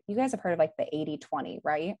guys have heard of like the 80-20,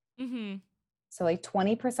 right? Mm-hmm. So like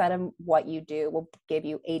 20% of what you do will give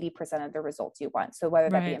you 80% of the results you want. So whether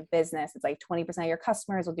that be in business, it's like 20% of your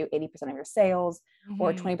customers will do 80% of your sales,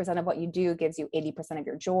 or 20% of what you do gives you 80% of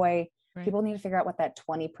your joy. Right. People need to figure out what that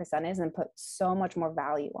 20% is and put so much more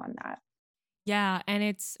value on that. Yeah.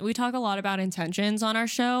 And we talk a lot about intentions on our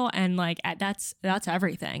show, and like that's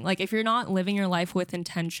everything. Like if you're not living your life with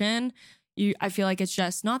intention, I feel like it's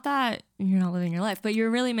just not that you're not living your life, but you're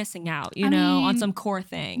really missing out, you know, on some core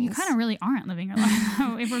things. You kind of really aren't living your life,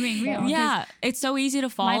 if we're being real. Yeah. It's so easy to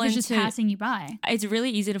fall into. Life is just passing you by. It's really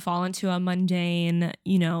easy to fall into a mundane,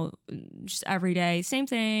 you know, just everyday, same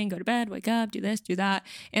thing, go to bed, wake up, do this, do that.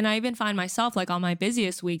 And I even find myself like on my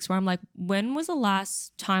busiest weeks where I'm like, when was the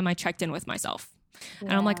last time I checked in with myself? Yeah.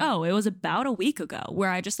 And I'm like, oh, it was about a week ago, where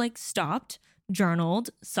I just like stopped,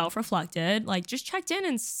 journaled, self-reflected, like just checked in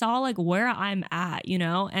and saw like where I'm at, you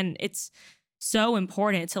know. And it's so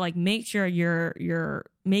important to like make sure you're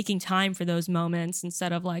making time for those moments,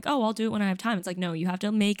 instead of like, oh, I'll do it when I have time. It's like, no, you have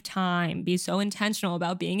to make time. Be so intentional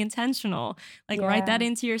about being intentional. Like write that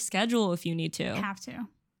into your schedule if you need to. Have to.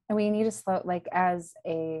 And we need to slow, like as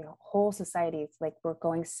a whole society, it's like we're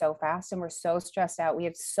going so fast and we're so stressed out. We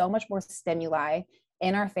have so much more stimuli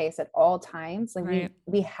in our face at all times. Like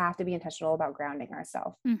we have to be intentional about grounding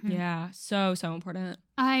ourselves. Mm-hmm. Yeah. So important.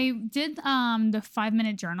 I did the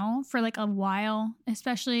 5-minute journal for like a while,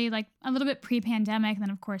 especially like a little bit pre-pandemic. And then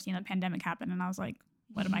of course, you know, the pandemic happened and I was like,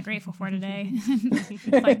 what am I grateful for today?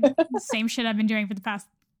 Like same shit I've been doing for the past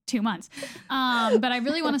 2 months. But I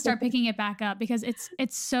really want to start picking it back up, because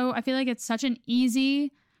it's so, I feel like it's such an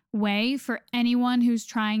easy way for anyone who's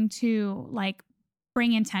trying to like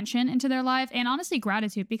bring intention into their life, and honestly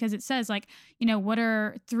gratitude, because it says like, you know, what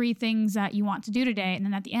are 3 things that you want to do today? And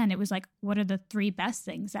then at the end, it was like, what are the 3 best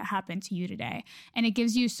things that happened to you today? And it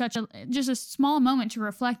gives you just a small moment to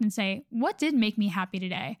reflect and say, what did make me happy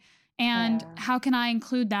today? And how can I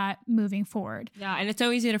include that moving forward? Yeah. And it's so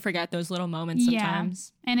easy to forget those little moments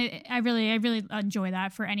sometimes. And I really enjoy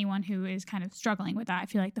that for anyone who is kind of struggling with that. I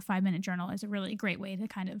feel like the 5-minute journal is a really great way to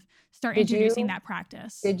kind of start introducing that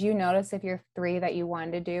practice. Did you notice if your 3 that you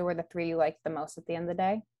wanted to do were the 3 you liked the most at the end of the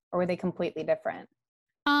day, or were they completely different?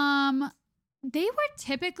 They were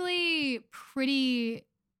typically pretty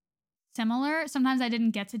similar. Sometimes I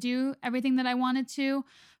didn't get to do everything that I wanted to,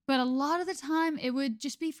 but a lot of the time it would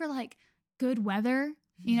just be for like good weather,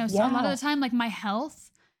 you know. So a lot of the time, like my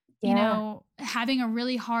health, you know, having a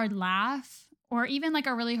really hard laugh, or even like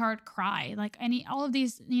a really hard cry, like all of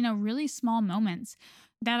these, you know, really small moments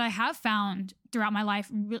that I have found throughout my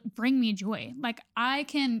life bring me joy. Like I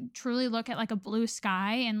can truly look at like a blue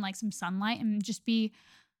sky and like some sunlight and just be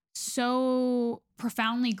so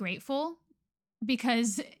profoundly grateful,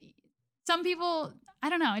 because some people, I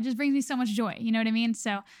don't know, it just brings me so much joy. You know what I mean?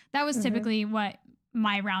 So that was typically what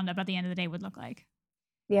my roundup at the end of the day would look like.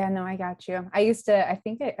 Yeah, no, I got you. I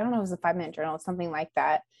don't know, it was a 5-minute journal, something like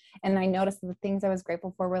that. And I noticed that the things I was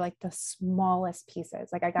grateful for were like the smallest pieces.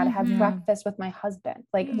 Like I got to have breakfast with my husband,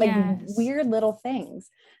 like weird little things,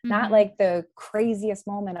 not like the craziest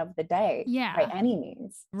moment of the day by any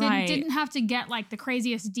means. Didn't have to get like the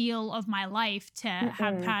craziest deal of my life to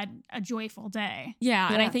have had a joyful day.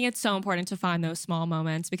 Yeah. And I think it's so important to find those small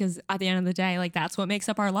moments, because at the end of the day, like that's what makes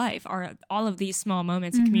up our life, all of these small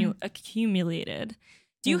moments accumulated.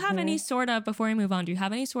 Do you have any sort of, before we move on, do you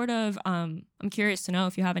have any sort of, I'm curious to know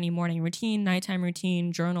if you have any morning routine, nighttime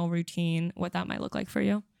routine, journal routine, what that might look like for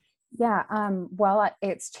you? Yeah. Well,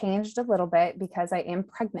 it's changed a little bit because I am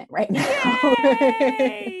pregnant right now.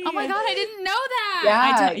 Oh my God. I didn't know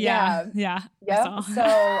that. Yeah. Yep.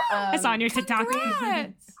 So I saw on your TikTok.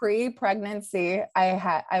 Pre-pregnancy,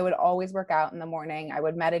 I would always work out in the morning. I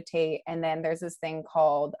would meditate. And then there's this thing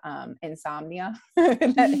called insomnia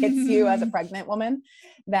that hits you as a pregnant woman,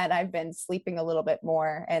 that I've been sleeping a little bit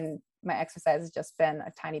more and my exercise has just been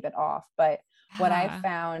a tiny bit off. But what I've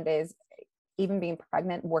found is, even being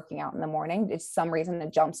pregnant, working out in the morning, it's some reason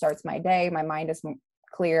it jumpstarts my day. My mind is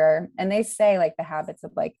clearer. And they say like the habits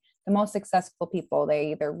of like the most successful people,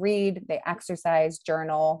 they either read, they exercise,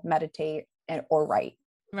 journal, meditate, or write.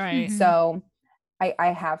 Right. So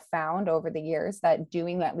I have found over the years that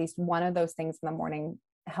doing at least one of those things in the morning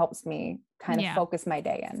helps me kind of focus my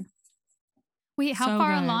day in. Wait, how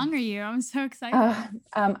far along are you? I'm so excited.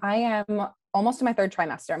 I am almost in my 3rd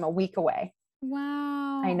trimester. I'm a week away.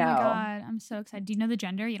 Wow. I know. Oh my God. I'm so excited. Do you know the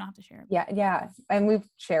gender? You don't have to share it. Yeah. And we've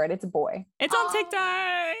shared. It's a boy. It's on TikTok.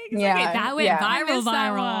 That went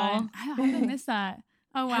viral. I haven't missed that.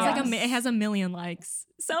 Oh wow. It has 1 million likes.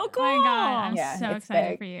 So cool. Oh my God. I'm so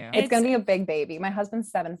excited for you. It's going to be a big baby. My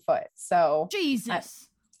husband's 7 foot. So Jesus.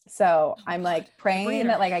 So I'm like praying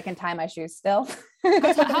that like I can tie my shoes still.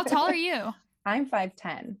 How tall are you? I'm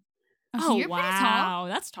 5'10". So you're pretty tall.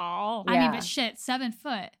 That's tall. I mean, but shit, 7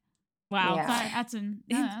 foot. Wow. Yeah. That's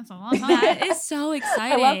a long time. That is so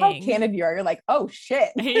exciting. I love how candid you are. You're like, oh shit.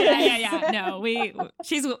 Yeah. No,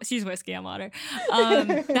 she's whiskey, I'm water.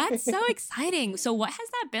 That's so exciting. So what has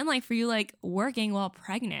that been like for you, like working while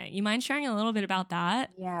pregnant? You mind sharing a little bit about that?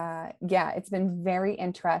 Yeah. It's been very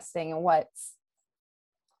interesting. And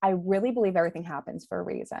I really believe everything happens for a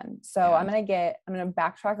reason. So I'm going to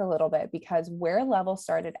backtrack a little bit, because where Level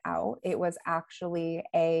started out, it was actually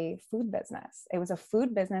a food business. It was a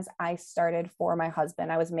food business I started for my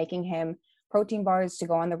husband. I was making him protein bars to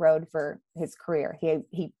go on the road for his career.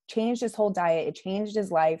 He changed his whole diet. It changed his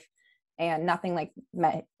life, and nothing like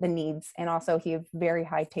met the needs. And also he had very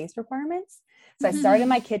high taste requirements. So I started in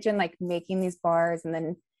my kitchen, like making these bars, and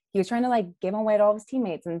then he was trying to like give them away to all his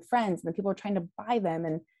teammates and friends, and then people were trying to buy them.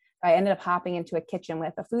 And I ended up hopping into a kitchen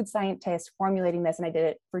with a food scientist formulating this. And I did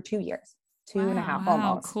it for 2 years, two and a half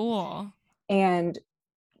almost. Cool. And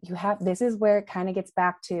this is where it kind of gets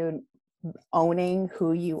back to owning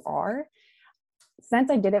who you are.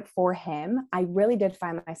 Since I did it for him, I really did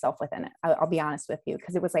find myself within it. I'll be honest with you,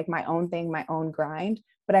 because it was like my own thing, my own grind,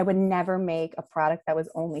 but I would never make a product that was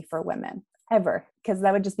only for women ever, because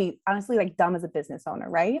that would just be honestly like dumb as a business owner.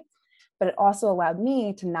 Right. But it also allowed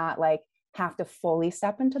me to not like have to fully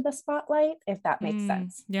step into the spotlight, if that makes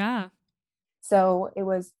sense. Yeah. So it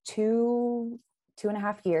was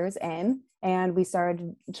 2.5 years in, and we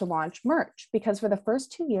started to launch merch, because for the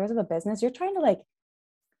first 2 years of a business, you're trying to like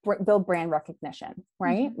build brand recognition,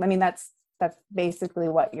 right? I mean, that's basically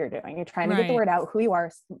what you're doing. You're trying to get the word out, who you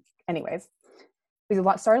are. Anyways, we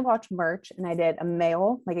started to launch merch, and I did a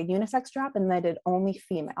male, like a unisex drop, and then I did only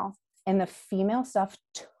female. And the female stuff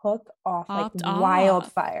took off like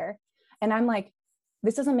wildfire. And I'm like,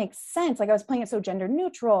 this doesn't make sense. Like I was playing it so gender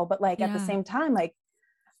neutral, but like at the same time, like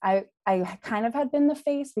I kind of had been the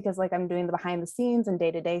face, because like I'm doing the behind the scenes and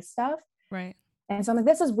day-to-day stuff. Right. And so I'm like,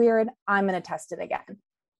 this is weird. I'm going to test it again.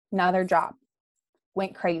 Another drop.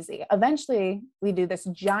 Went crazy. Eventually we do this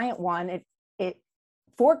giant one. It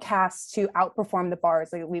forecasts to outperform the bars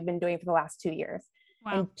like we've been doing for the last 2 years.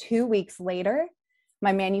 Wow. And 2 weeks later,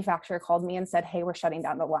 my manufacturer called me and said, hey, we're shutting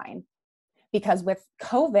down the line. Because with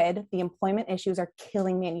COVID, the employment issues are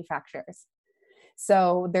killing manufacturers.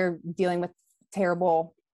 So they're dealing with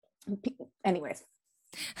terrible, anyways.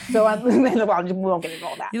 So we won't get into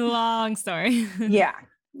all that. Long story. Yeah.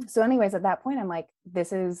 So anyways, at that point, I'm like,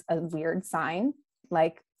 this is a weird sign,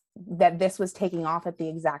 like that this was taking off at the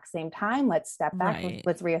exact same time. Let's step back. Right.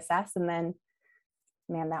 Let's reassess. And then,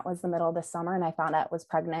 man, that was the middle of the summer, and I found out I was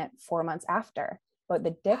pregnant 4 months after. But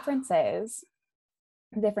the difference is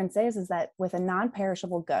that with a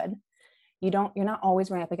non-perishable good, you're not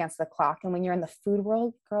always running up against the clock. And when you're in the food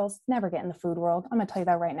world, girls, never get in the food world. I'm gonna tell you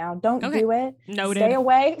that right now. Don't do it. Noted. Stay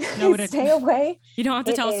away. Noted. Stay away. You don't have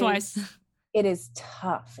to tell us twice. It is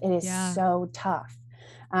tough. It is so tough.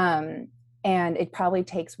 And it probably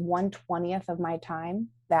takes 1/20th of my time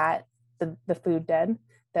that the food did,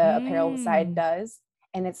 the apparel side does.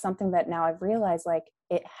 And it's something that now I've realized, like,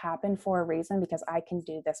 it happened for a reason, because I can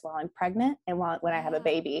do this while I'm pregnant and when I have a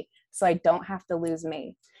baby, so I don't have to lose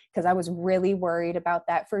me. Because I was really worried about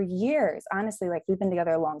that for years. Honestly, like we've been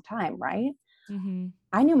together a long time, right? Mm-hmm.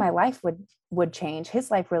 I knew my life would change.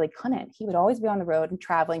 His life really couldn't. He would always be on the road and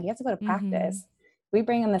traveling. He has to go to practice. Mm-hmm. We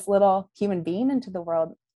bring in this little human being into the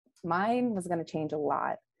world. Mine was going to change a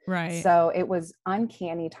lot. Right. So it was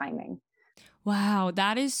uncanny timing. Wow,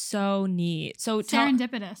 that is so neat. So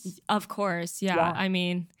serendipitous. Of course, yeah. I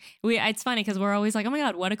mean, it's funny because we're always like, oh my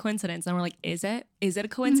God, what a coincidence. And we're like, is it a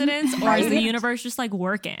coincidence? Or is the universe just like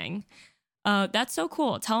working? That's so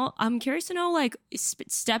cool. I'm curious to know, like,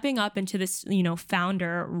 stepping up into this,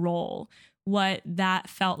 founder role, what that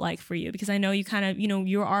felt like for you, because I know you kind of,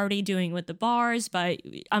 you were already doing with the bars, but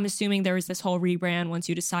I'm assuming there was this whole rebrand once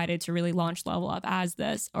you decided to really launch Level as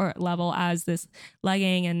this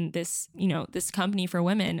legging and this, this company for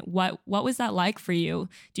women. What was that like for you?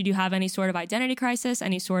 Did you have any sort of identity crisis,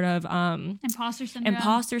 any sort of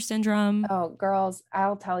imposter syndrome? Oh, girls,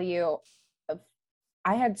 I'll tell you,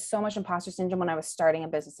 I had so much imposter syndrome when I was starting a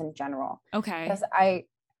business in general. Okay. Because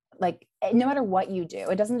like, no matter what you do,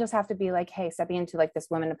 it doesn't just have to be like, hey, stepping into like this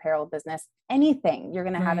women apparel business, anything, you're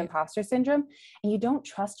going to have imposter syndrome, and you don't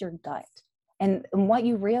trust your gut. And what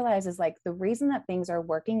you realize is like, the reason that things are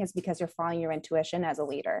working is because you're following your intuition as a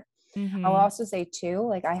leader. Mm-hmm. I'll also say too,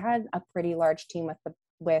 like I had a pretty large team with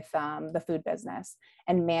the food business,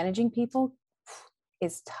 and managing people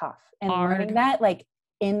is tough, and learning that like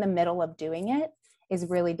in the middle of doing it is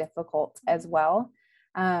really difficult as well.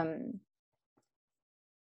 What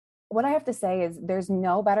I have to say is there's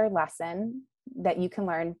no better lesson that you can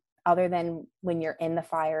learn other than when you're in the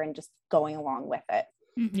fire and just going along with it.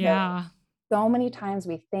 Yeah. So many times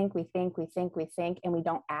we think, and we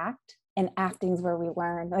don't act. And acting is where we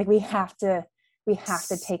learn. Like we have to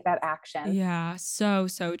take that action. Yeah. So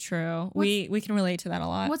true. We can relate to that a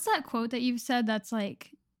lot. What's that quote that you've said that's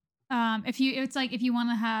like, if you want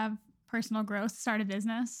to have personal growth, start a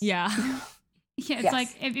business. Yeah. Yeah, it's like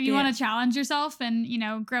if you want to challenge yourself and,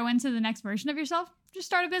 grow into the next version of yourself, just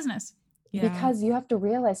start a business. Yeah. Because you have to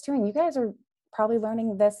realize too, and you guys are probably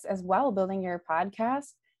learning this as well, building your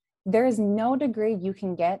podcast. There is no degree you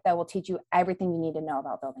can get that will teach you everything you need to know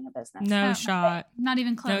about building a business. No shot. Not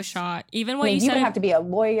even close. No shot. Even what you said. You would have to be a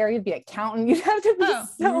lawyer. You'd be an accountant. You'd have to be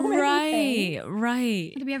so many things.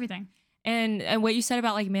 Right. To be everything. And what you said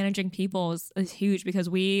about like managing people is huge because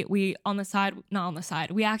we on the side, not on the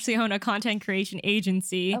side, we actually own a content creation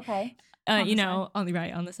agency. Okay. On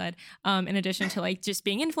the side. In addition to like just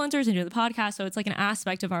being influencers and doing the podcast. So it's like an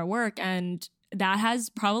aspect of our work. And that has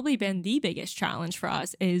probably been the biggest challenge for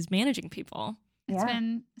us is managing people. It's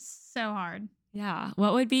been so hard. Yeah.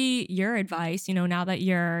 What would be your advice, now that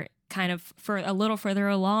you're kind of for a little further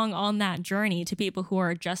along on that journey to people who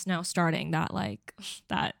are just now starting that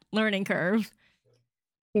learning curve?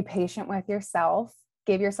 Be patient with yourself.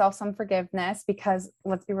 Give yourself some forgiveness because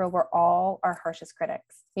let's be real, we're all our harshest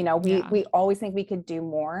critics. We always think we could do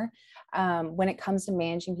more. When it comes to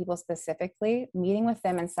managing people specifically, meeting with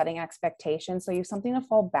them and setting expectations so you have something to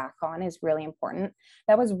fall back on is really important.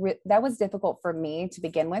 That was difficult for me to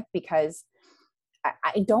begin with because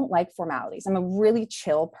I don't like formalities. I'm a really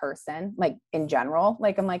chill person, like in general.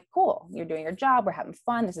 Like I'm like, cool, you're doing your job, we're having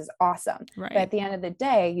fun, this is awesome. Right. But at the end of the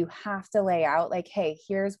day, you have to lay out like, hey,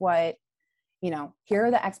 here's what, here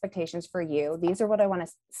are the expectations for you. These are what I want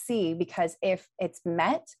to see, because if it's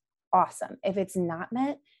met, awesome. If it's not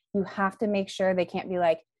met, you have to make sure they can't be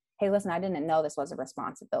like, hey, listen, I didn't know this was a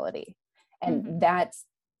responsibility. And that's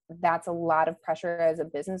a lot of pressure as a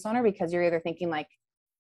business owner, because you're either thinking like,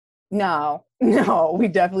 no, we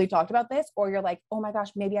definitely talked about this. Or you're like, oh my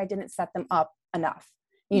gosh, maybe I didn't set them up enough.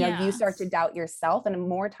 You start to doubt yourself. And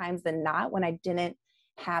more times than not, when I didn't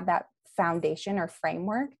have that foundation or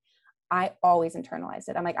framework, I always internalized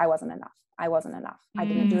it. I'm like, I wasn't enough. I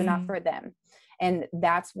didn't do enough for them. And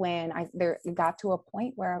that's when it got to a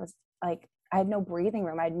point where I was like, I had no breathing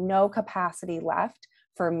room. I had no capacity left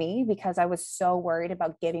for me because I was so worried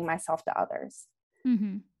about giving myself to others.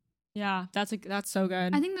 Mm-hmm. Yeah, that's so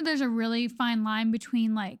good. I think that there's a really fine line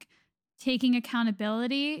between like taking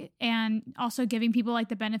accountability and also giving people like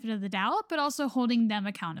the benefit of the doubt, but also holding them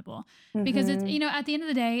accountable. Because it's, at the end of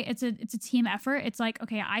the day, it's a team effort. It's like,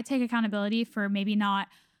 okay, I take accountability for maybe not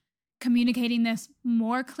communicating this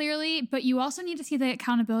more clearly, but you also need to see the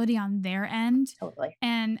accountability on their end. Totally.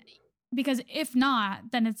 And because if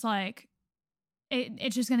not, then it's like,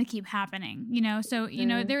 it's just going to keep happening, So,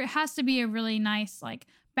 there has to be a really nice like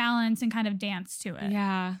balance and kind of dance to it.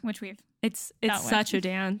 Yeah. Which it's such a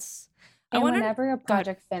dance. And whenever a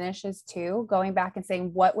project finishes too, going back and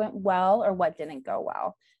saying what went well or what didn't go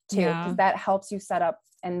well too, because that helps you set up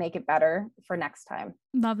and make it better for next time.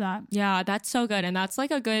 Love that. Yeah, that's so good. And that's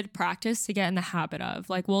like a good practice to get in the habit of.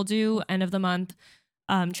 Like we'll do end of the month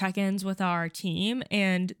check-ins with our team,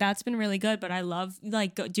 and that's been really good. But I love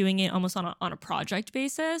like doing it almost on a project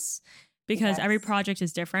basis, because every project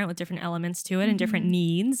is different with different elements to it and different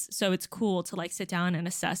needs. So it's cool to like sit down and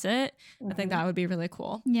assess it. I think that would be really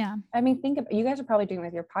cool. Yeah. I mean, you guys are probably doing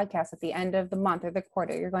with your podcast at the end of the month or the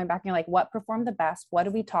quarter. You're going back and you're like, what performed the best? What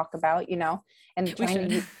did we talk about? And trying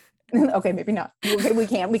to okay, maybe not. We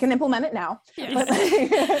can implement it now. Yes.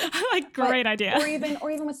 But, great idea. Or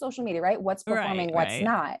even with social media, right? What's performing, what's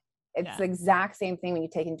not. It's the exact same thing when you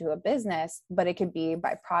take into a business, but it could be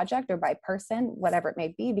by project or by person, whatever it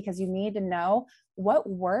may be, because you need to know what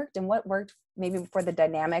worked and what worked maybe for the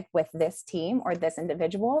dynamic with this team or this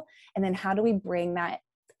individual. And then how do we bring that?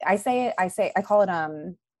 I call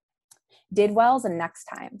it did wells and next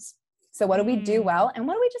times. So what do we do well? And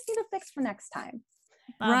what do we just need to fix for next time?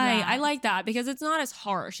 Right. I like that because it's not as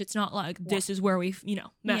harsh. It's not like this is where we,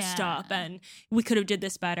 messed up and we could have did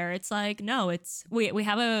this better. It's like, no, it's we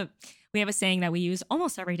have a saying that we use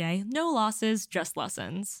almost every day. No losses, just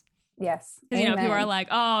lessons. Yes. Because, people are like,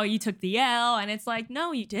 oh, you took the L. And it's like,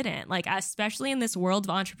 no, you didn't. Like, especially in this world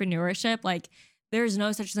of entrepreneurship, like there's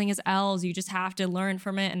no such thing as L's. You just have to learn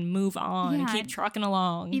from it and move on and keep trucking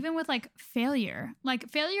along. Even with like failure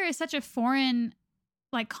is such a foreign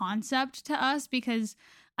like concept to us, because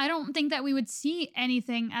I don't think that we would see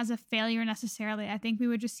anything as a failure necessarily. I think we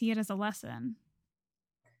would just see it as a lesson.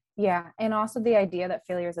 Yeah. And also the idea that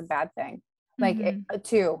failure is a bad thing. Like it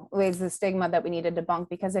too is the stigma that we need to debunk,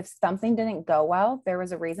 because if something didn't go well, there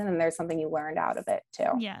was a reason and there's something you learned out of it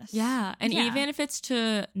too. Yes. Yeah. And even if it's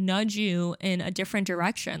to nudge you in a different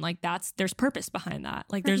direction, like there's purpose behind that.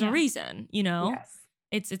 Like there's a reason, you know? Yes.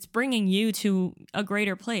 It's bringing you to a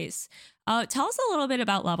greater place. Tell us a little bit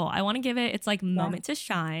about Level. I want to give it's like moment to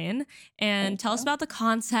shine, and tell us about the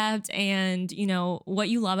concept and, you know, what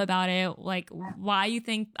you love about it, like why you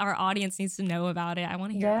think our audience needs to know about it. I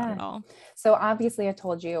want to hear about it all. So obviously I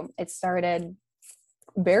told you it started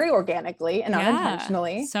very organically and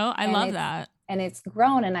unintentionally. So I love that. And it's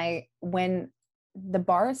grown. And when the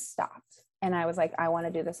bars stopped, and I was like, I want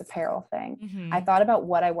to do this apparel thing. I thought about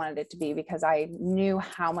what I wanted it to be, because I knew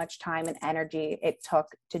how much time and energy it took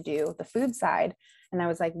to do the food side. And I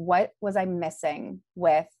was like, what was I missing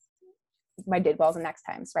with my Didwells and Next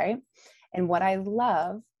Times, right? And what I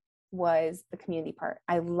love was the community part.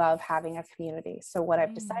 I love having a community. So what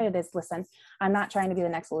I've decided is, listen, I'm not trying to be the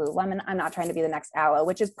next Lululemon. I'm not trying to be the next Aloe,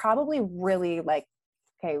 which is probably really like,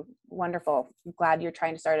 okay, wonderful. I'm glad you're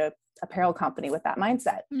trying to start a apparel company with that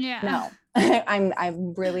mindset. Yeah. No, I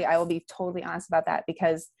will be totally honest about that,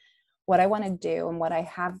 because what I want to do and what I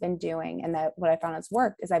have been doing and that what I found has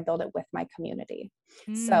worked is I build it with my community.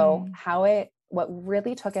 So what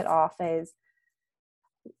really took it off is,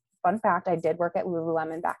 fun fact, I did work at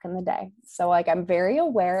Lululemon back in the day. So like, I'm very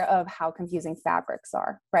aware of how confusing fabrics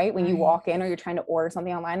are, right? When you walk in or you're trying to order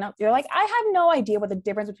something online, you're like, I have no idea what the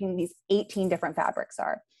difference between these 18 different fabrics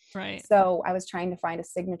are. Right. So I was trying to find a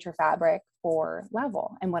signature fabric for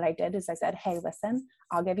Level. And what I did is I said, hey, listen,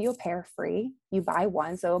 I'll give you a pair free. You buy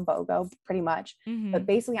one. So a BOGO pretty much. But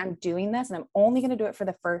basically I'm doing this and I'm only going to do it for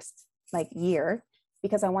the first like year,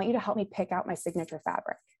 because I want you to help me pick out my signature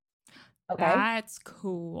fabric. Okay. That's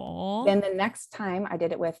cool. Then the next time I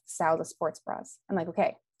did it with styles of sports bras. I'm like,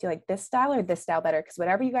 okay, do you like this style or this style better? Because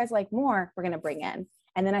whatever you guys like more, we're going to bring in.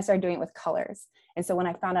 And then I started doing it with colors. And so when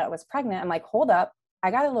I found out I was pregnant, I'm like, hold up. I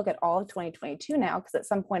got to look at all of 2022 now, because at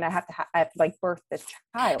some point I have to like birth this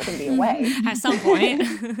child and be away. At some point.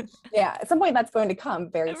 Yeah. At some point that's going to come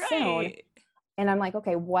very soon. And I'm like,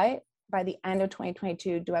 okay, what by the end of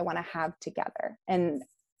 2022 do I want to have together? And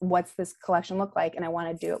what's this collection look like? And I want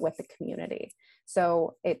to do it with the community.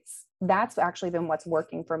 So that's actually been what's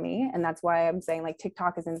working for me. And that's why I'm saying like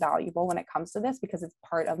TikTok is invaluable when it comes to this, because it's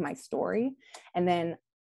part of my story. And then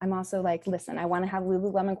I'm also like, listen, I want to have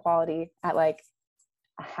Lululemon quality at like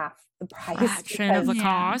a half the price, fraction of the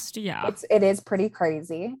cost. Yeah. It is pretty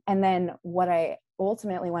crazy. And then what I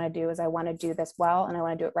ultimately want to do is I want to do this well, and I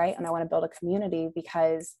want to do it right. And I want to build a community,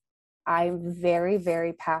 because I'm very,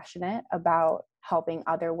 very passionate about helping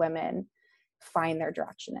other women find their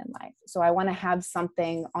direction in life. So I want to have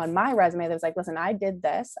something on my resume that's like, listen, I did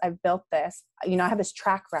this, I've built this, you know, I have this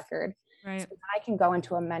track record. Right. So I can go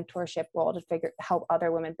into a mentorship role to help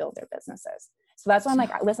other women build their businesses. So that's why I'm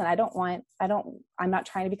like, listen, I'm not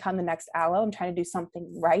trying to become the next Aloe. I'm trying to do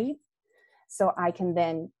something right, so I can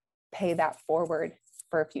then pay that forward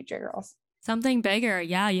for future girls. Something bigger.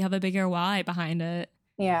 Yeah. You have a bigger why behind it.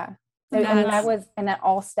 Yeah. And that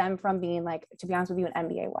all stemmed from being like, to be honest with you, an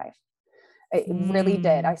NBA wife. It really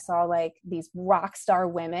did. I saw like these rock star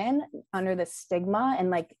women under the stigma and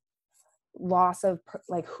like loss of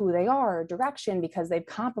like who they are, direction, because they've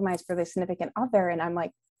compromised for their significant other. And I'm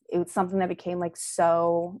like, it was something that became like,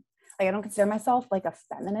 so like, I don't consider myself like a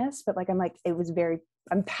feminist, but like,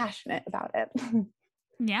 I'm passionate about it.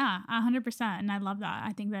 Yeah, 100%. And I love that.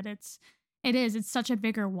 I think that it's such a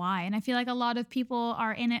bigger why. And I feel like a lot of people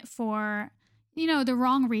are in it for, you know, the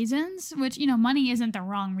wrong reasons, which, you know, money isn't the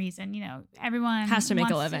wrong reason. You know, everyone has to make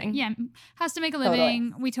a living. Has to make a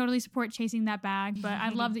living. Totally. We totally support chasing that bag, but I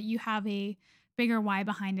love that you have a bigger why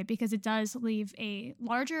behind it, because it does leave a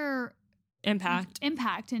larger impact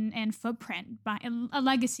and footprint, a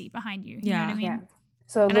legacy behind you. You know what I mean? Yeah.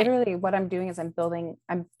 So literally what I'm doing is I'm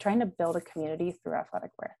trying to build a community through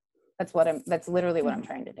athletic wear. That's literally what I'm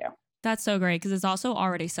trying to do. That's so great, because it's also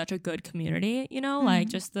already such a good community, you know, like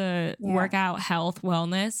just the workout, health,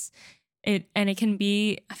 wellness. It can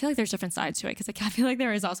be, I feel like there's different sides to it, because I feel like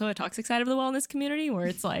there is also a toxic side of the wellness community where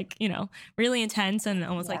it's like, you know, really intense and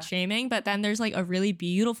almost like shaming. But then there's like a really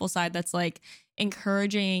beautiful side that's like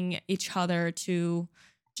encouraging each other to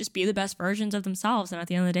just be the best versions of themselves. And at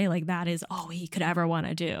the end of the day, like that is all we could ever want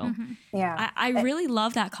to do. Mm-hmm. Yeah. I really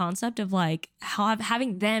love that concept of like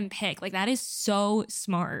having them pick, like that is so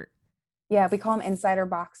smart. Yeah, we call them insider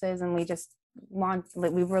boxes, and we just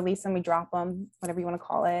we release them, we drop them, whatever you want to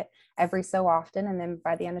call it, every so often. And then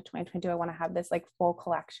by the end of 2022, I want to have this like full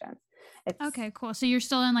collection. Okay, cool. So you're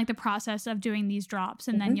still in like the process of doing these drops,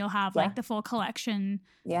 and then you'll have like the full collection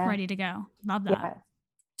ready to go. Love that. Yeah.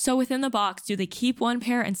 So within the box, do they keep one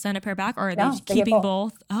pair and send a pair back, or are they keeping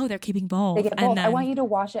both? Oh, they're keeping both. They get both. I want you to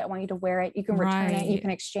wash it. I want you to wear it. You can return it. You can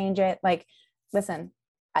exchange it. Like, listen,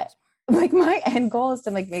 like my end goal is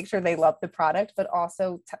to like make sure they love the product, but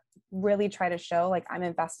also to really try to show like I'm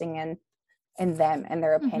investing in them and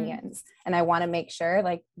their opinions. And I want to make sure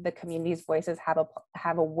like the community's voices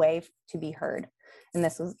have a way to be heard. And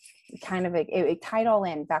this was kind of it tied all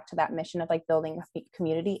in back to that mission of like building a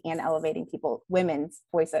community and elevating women's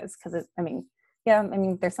voices. Cause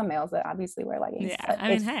there's some males that obviously wear leggings. Yeah. I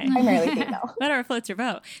mean, hey, primarily female. Whatever floats your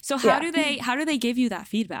boat. So how do they give you that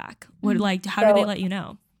feedback? How do they let you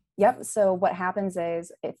know? Yep. So what happens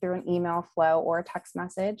is through an email flow or a text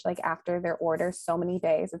message, like after their order so many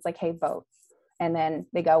days, it's like, hey, vote. And then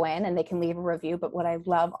they go in and they can leave a review. But what I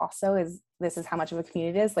love also is this is how much of a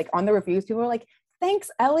community it is. Like on the reviews, people are like, thanks,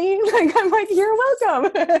 Ellie. Like, I'm like, you're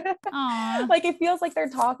welcome. Like, it feels like they're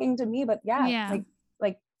talking to me, but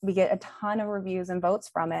like we get a ton of reviews and votes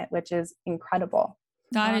from it, which is incredible.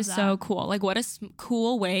 That is so cool. Like, what a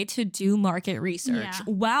cool way to do market research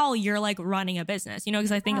while you're like running a business, you know,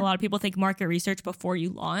 because I think a lot of people think market research before you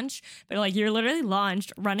launch, but like you're literally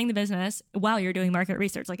launched running the business while you're doing market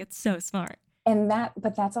research. Like, it's so smart.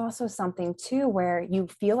 But that's also something too, where you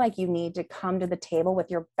feel like you need to come to the table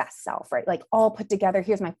with your best self, right? Like all put together,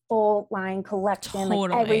 here's my full line collection,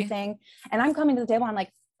 like everything. And I'm coming to the table. I'm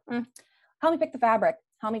like, help me pick the fabric.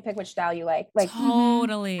 Help me pick which style you like. Like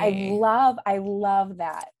totally. I love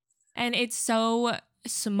that. And it's so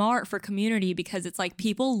smart for community because it's like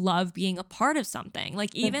people love being a part of something.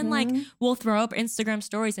 Like even like we'll throw up Instagram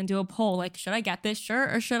stories and do a poll like, should I get this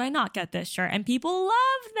shirt or should I not get this shirt? And people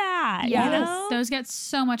love that. Yes. You know? Those get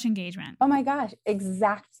so much engagement. Oh my gosh,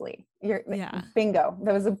 exactly. Bingo.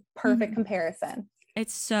 That was a perfect comparison.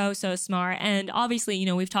 It's so smart. And obviously, you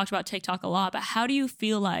know, we've talked about TikTok a lot, but how do you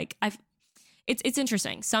feel like it's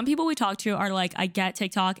interesting. Some people we talk to are like, I get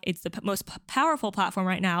TikTok. It's the most powerful platform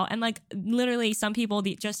right now. And like literally some people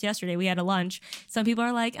just yesterday we had a lunch. Some people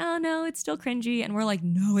are like, oh no, it's still cringy. And we're like,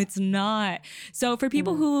 no, it's not. So for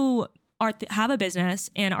people who have a business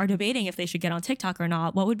and are debating if they should get on TikTok or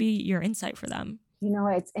not, what would be your insight for them? You know,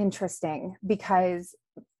 it's interesting because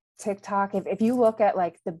TikTok, if you look at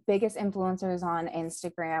like the biggest influencers on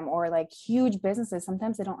Instagram or like huge businesses,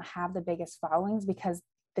 sometimes they don't have the biggest followings because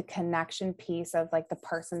the connection piece of like the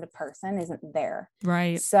person to person isn't there.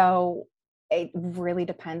 Right. So it really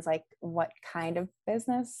depends like what kind of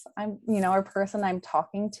business or person I'm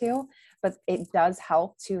talking to, but it does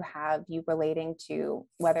help to have you relating to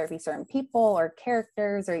whether it be certain people or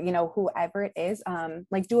characters or, you know, whoever it is,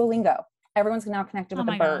 like Duolingo, everyone's now connected with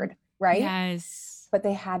a bird, right? Yes. But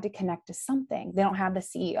they had to connect to something. They don't have the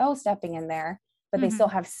CEO stepping in there, but they still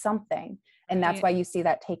have something. And that's why you see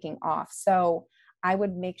that taking off. So I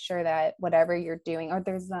would make sure that whatever you're doing, or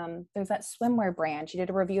there's that swimwear brand. She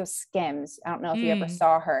did a review of Skims. I don't know if you ever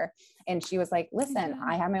saw her. And she was like, listen,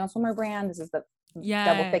 I have my own swimwear brand. This is the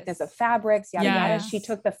double thickness of fabrics, yada, yada. She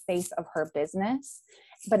took the face of her business,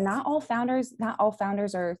 but not all founders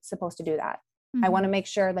are supposed to do that. I want to make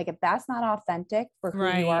sure like if that's not authentic for who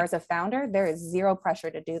you are as a founder, there is zero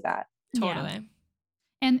pressure to do that. Totally.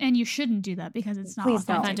 Yeah. And you shouldn't do that because it's not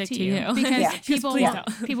authentic to you. Because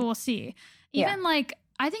people will see. Even like,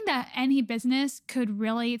 I think that any business could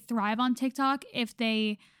really thrive on TikTok if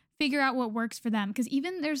they figure out what works for them. Because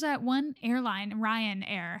even there's that one airline,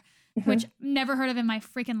 Ryanair, which never heard of in my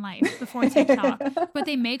freaking life before TikTok, but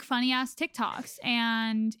they make funny ass TikToks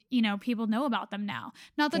and, you know, people know about them now.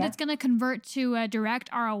 Not that it's going to convert to a direct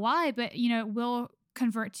ROI, but, you know, it will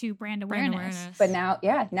convert to brand awareness. But now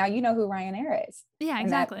you know who Ryanair is. Yeah,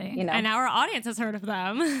 exactly. And that, you know. And our audience has heard of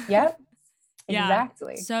them. Yep.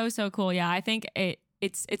 Exactly. So cool. Yeah, I think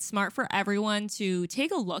it's smart for everyone to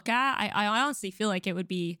take a look at. I honestly feel like it would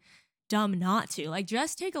be dumb not to. Like,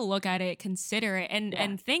 just take a look at it, consider it,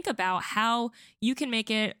 and think about how you can make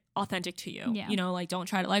it authentic to you. You know, like don't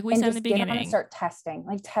try to, like we said in the beginning. Get on and start testing.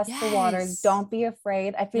 Like test the waters. Don't be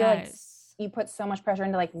afraid. I feel like you put so much pressure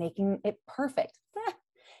into like making it perfect.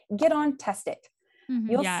 Get on, test it.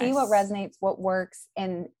 You'll see what resonates, what works.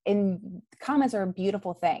 And comments are a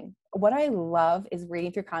beautiful thing. What I love is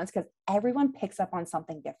reading through comments because everyone picks up on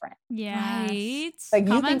something different. Yeah. Right. Like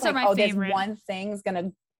you think like, this one thing's going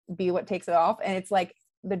to be what takes it off. And it's like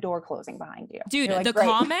the door closing behind you. Dude, like, the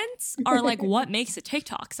comments are like what makes a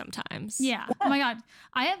TikTok sometimes. Yeah. Oh my God.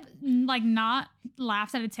 I have like not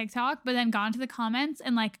laughed at a TikTok, but then gone to the comments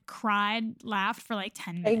and like cried, laughed for like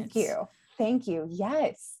 10 minutes. Thank you.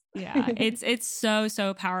 Yes. Yeah, it's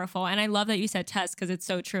so powerful. And I love that you said test, because it's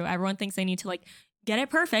so true. Everyone thinks they need to like get it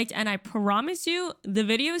perfect. And I promise you, the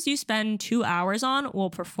videos you spend 2 hours on will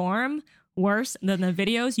perform worse than the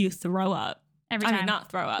videos you throw up. Every time. I mean, not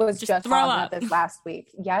throw up. I was just throw up. this last week.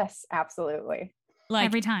 Yes, absolutely. Like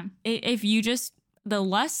every time. If you just, the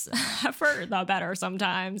less effort, the better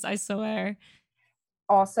sometimes, I swear.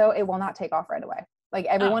 Also, it will not take off right away. Like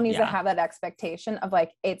everyone needs to have that expectation of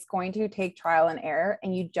like, it's going to take trial and error,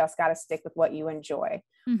 and you just got to stick with what you enjoy.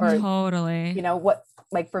 Or totally. You know what,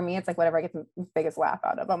 like for me, it's like whatever I get the biggest laugh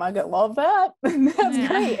out of. I'm like, I love that. That's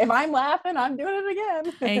great. If I'm laughing, I'm doing it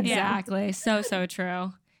again. Exactly. So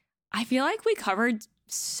true. I feel like we covered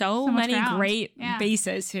so many great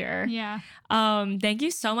bases here. Yeah. Thank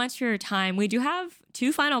you so much for your time. We do have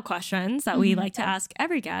 2 final questions that we like to ask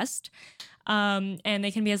every guest. And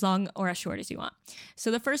they can be as long or as short as you want.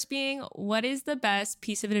 So the first being, what is the best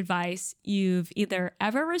piece of advice you've either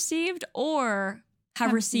ever received or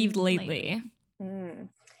have received lately?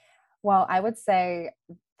 Well, I would say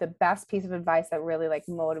the best piece of advice that really like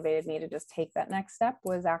motivated me to just take that next step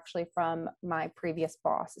was actually from my previous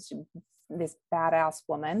boss. This badass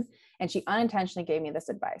woman, and she unintentionally gave me this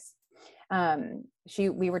advice.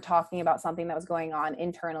 We were talking about something that was going on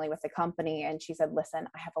internally with the company, and she said, listen,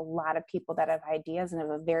 I have a lot of people that have ideas and I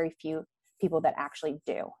have a very few people that actually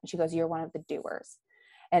do. And she goes, you're one of the doers.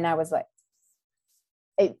 And I was like,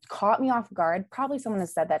 it caught me off guard. Probably someone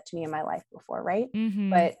has said that to me in my life before, right?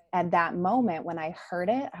 But at that moment when I heard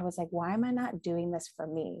it, I was like, why am I not doing this for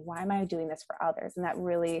me? Why am I doing this for others? And that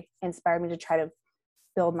really inspired me to try to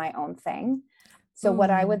build my own thing. So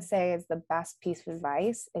what I would say is the best piece of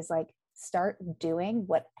advice is like, start doing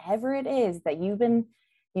whatever it is that you've been,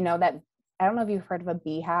 that, I don't know if you've heard of a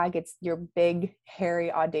BHAG. It's your big,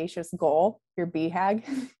 hairy, audacious goal, your BHAG.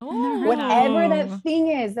 Whatever that thing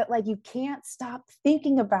is that like you can't stop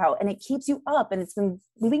thinking about and it keeps you up and it's been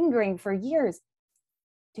lingering for years.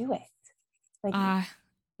 Do it. Like,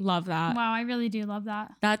 love that. Wow, I really do love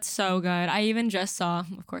that. That's so good. I even just saw,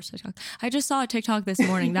 of course, TikTok. I just saw a TikTok this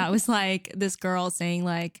morning that was like this girl saying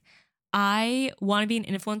like, I want to be an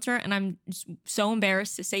influencer and I'm just so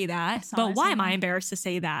embarrassed to say that. But why am I embarrassed to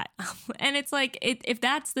say that? And it's like, if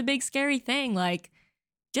that's the big scary thing, like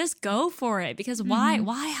just go for it, because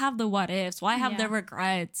why have the what ifs? Why have the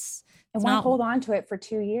regrets? And why hold on to it for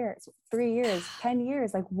 2 years, 3 years, 10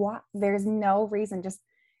 years? Like what? There's no reason. Just,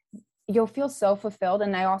 you'll feel so fulfilled.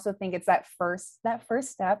 And I also think it's that first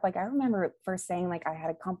step. Like I remember first saying like I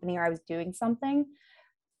had a company or I was doing something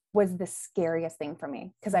was the scariest thing for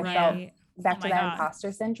me, because I felt back to that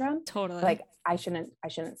imposter syndrome. Totally. Like I shouldn't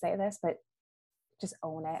say this, but just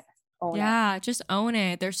own it. Just own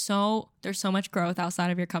it. There's so much growth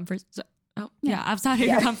outside of your comfort zone. Outside of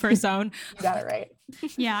your comfort zone. You got it right.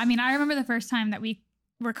 Yeah, I mean, I remember the first time that we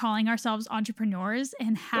were calling ourselves entrepreneurs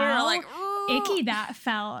and how we were like, icky that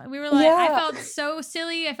felt. We were like, I felt so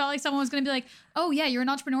silly. I felt like someone was going to be like, oh yeah, you're an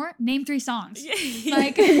entrepreneur? Name 3 songs.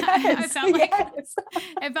 Like I felt like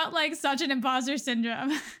it felt like such an imposter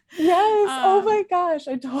syndrome. Yes. Oh my gosh.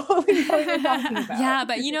 I totally know what you're talking about. Yeah,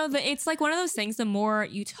 but it's like one of those things, the more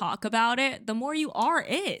you talk about it, the more you are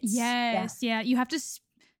it. Yes. Yeah. You have to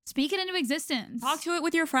speak it into existence. Talk to it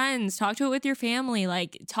with your friends. Talk to it with your family.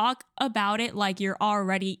 Like talk about it like you're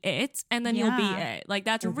already it, and then you'll be it. Like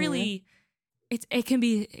that's really, it can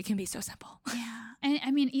be so simple. Yeah. And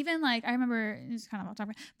I mean, even like, I remember, it's kind of off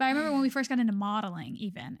topic, but I remember when we first got into modeling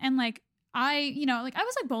even, and like, I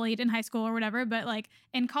was like bullied in high school or whatever, but like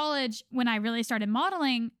in college, when I really started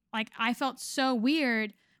modeling, like I felt so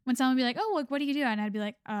weird when someone would be like, oh, like, what do you do? And I'd be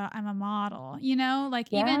like, I'm a model,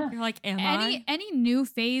 like even you're like, any new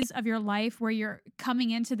phase of your life where you're coming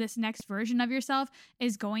into this next version of yourself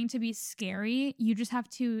is going to be scary. You just have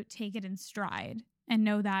to take it in stride and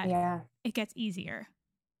know that it gets easier.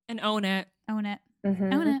 And own it. Own it.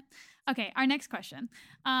 Own it. Okay, our next question.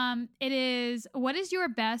 It is, what is your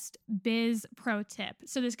best biz pro tip?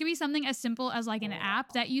 So this could be something as simple as like an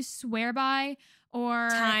app that you swear by, or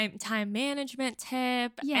time management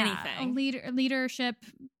tip, anything. A leadership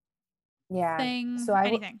thing, so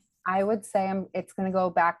anything. I would say it's going to go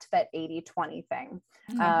back to that 80-20 thing.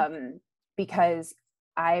 Because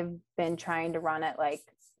I've been trying to run at like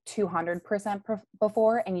 200%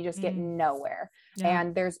 before, and you just get nowhere.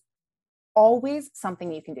 And there's always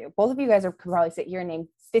something you can do. Both of you guys could probably sit here and name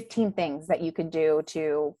 15 things that you could do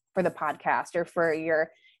for the podcast or for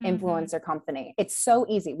your influencer company. It's so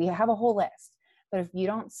easy. We have a whole list. But if you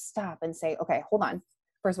don't stop and say, okay, hold on.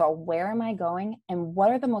 First of all, where am I going? And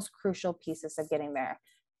what are the most crucial pieces of getting there?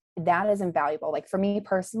 that is invaluable. Like for me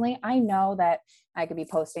personally, I know that I could be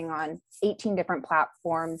posting on 18 different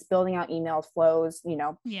platforms, building out email flows, you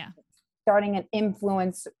know, starting an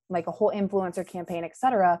influence, like a whole influencer campaign,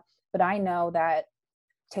 etc. But I know that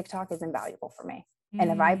TikTok is invaluable for me. And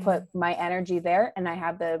if I put my energy there and I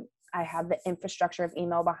have the infrastructure of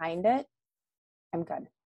email behind it, I'm good.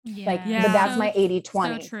 But that's my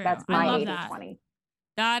 80-20. So that's my 80-20.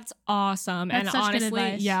 That's awesome. That's and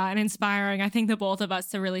honestly, and inspiring. I think the both of us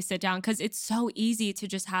to really sit down, because it's so easy to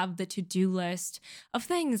just have the to-do list of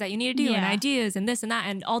things that you need to do and ideas and this and that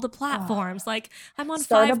and all the platforms. Like I'm on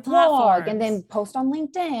Start 5 a blog platforms. and then post on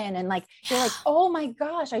LinkedIn, and like you're like, oh my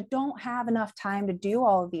gosh, I don't have enough time to do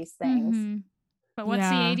all of these things. But what's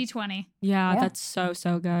the 80-20? Yeah, that's so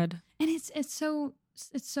good. And it's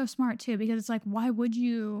so smart too, because it's like, why would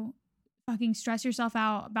you fucking stress yourself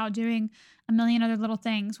out about doing a million other little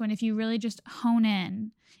things when if you really just hone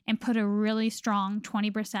in and put a really strong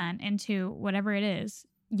 20% into whatever it is,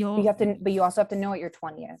 but you also have to know what your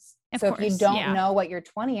 20 is. Of course, if you don't know what your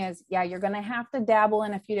 20 is, you're going to have to dabble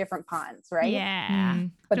in a few different ponds, right? Yeah.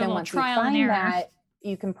 But then once you find that,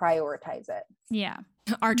 you can prioritize it. Yeah.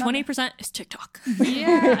 Our 20% is TikTok.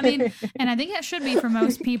 Yeah, I mean, and I think it should be for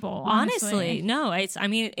most people. Honestly, no, it's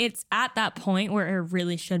at that point where it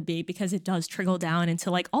really should be, because it does trickle down into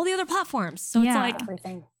like all the other platforms. So it's like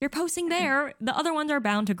you're posting there, the other ones are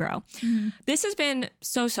bound to grow. This has been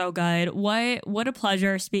so good. What a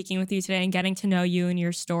pleasure speaking with you today and getting to know you and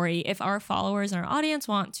your story. If our followers and our audience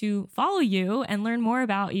want to follow you and learn more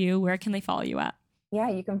about you, where can they follow you at? Yeah,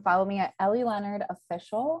 you can follow me at Ellie Leonard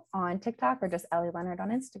Official on TikTok, or just Ellie Leonard on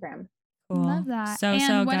Instagram. Cool. Love that. So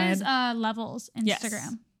what good. Is Levels Instagram?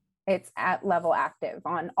 Yes. It's at Level Active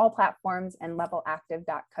on all platforms, and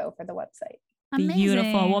levelactive.co for the website. Amazing.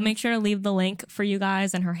 Beautiful. We'll make sure to leave the link for you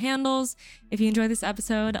guys and her handles. If you enjoyed this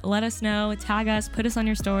episode, let us know, tag us, put us on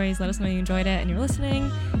your stories, let us know you enjoyed it and you're listening.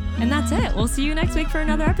 And that's it. We'll see you next week for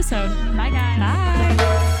another episode. Bye, guys. Bye.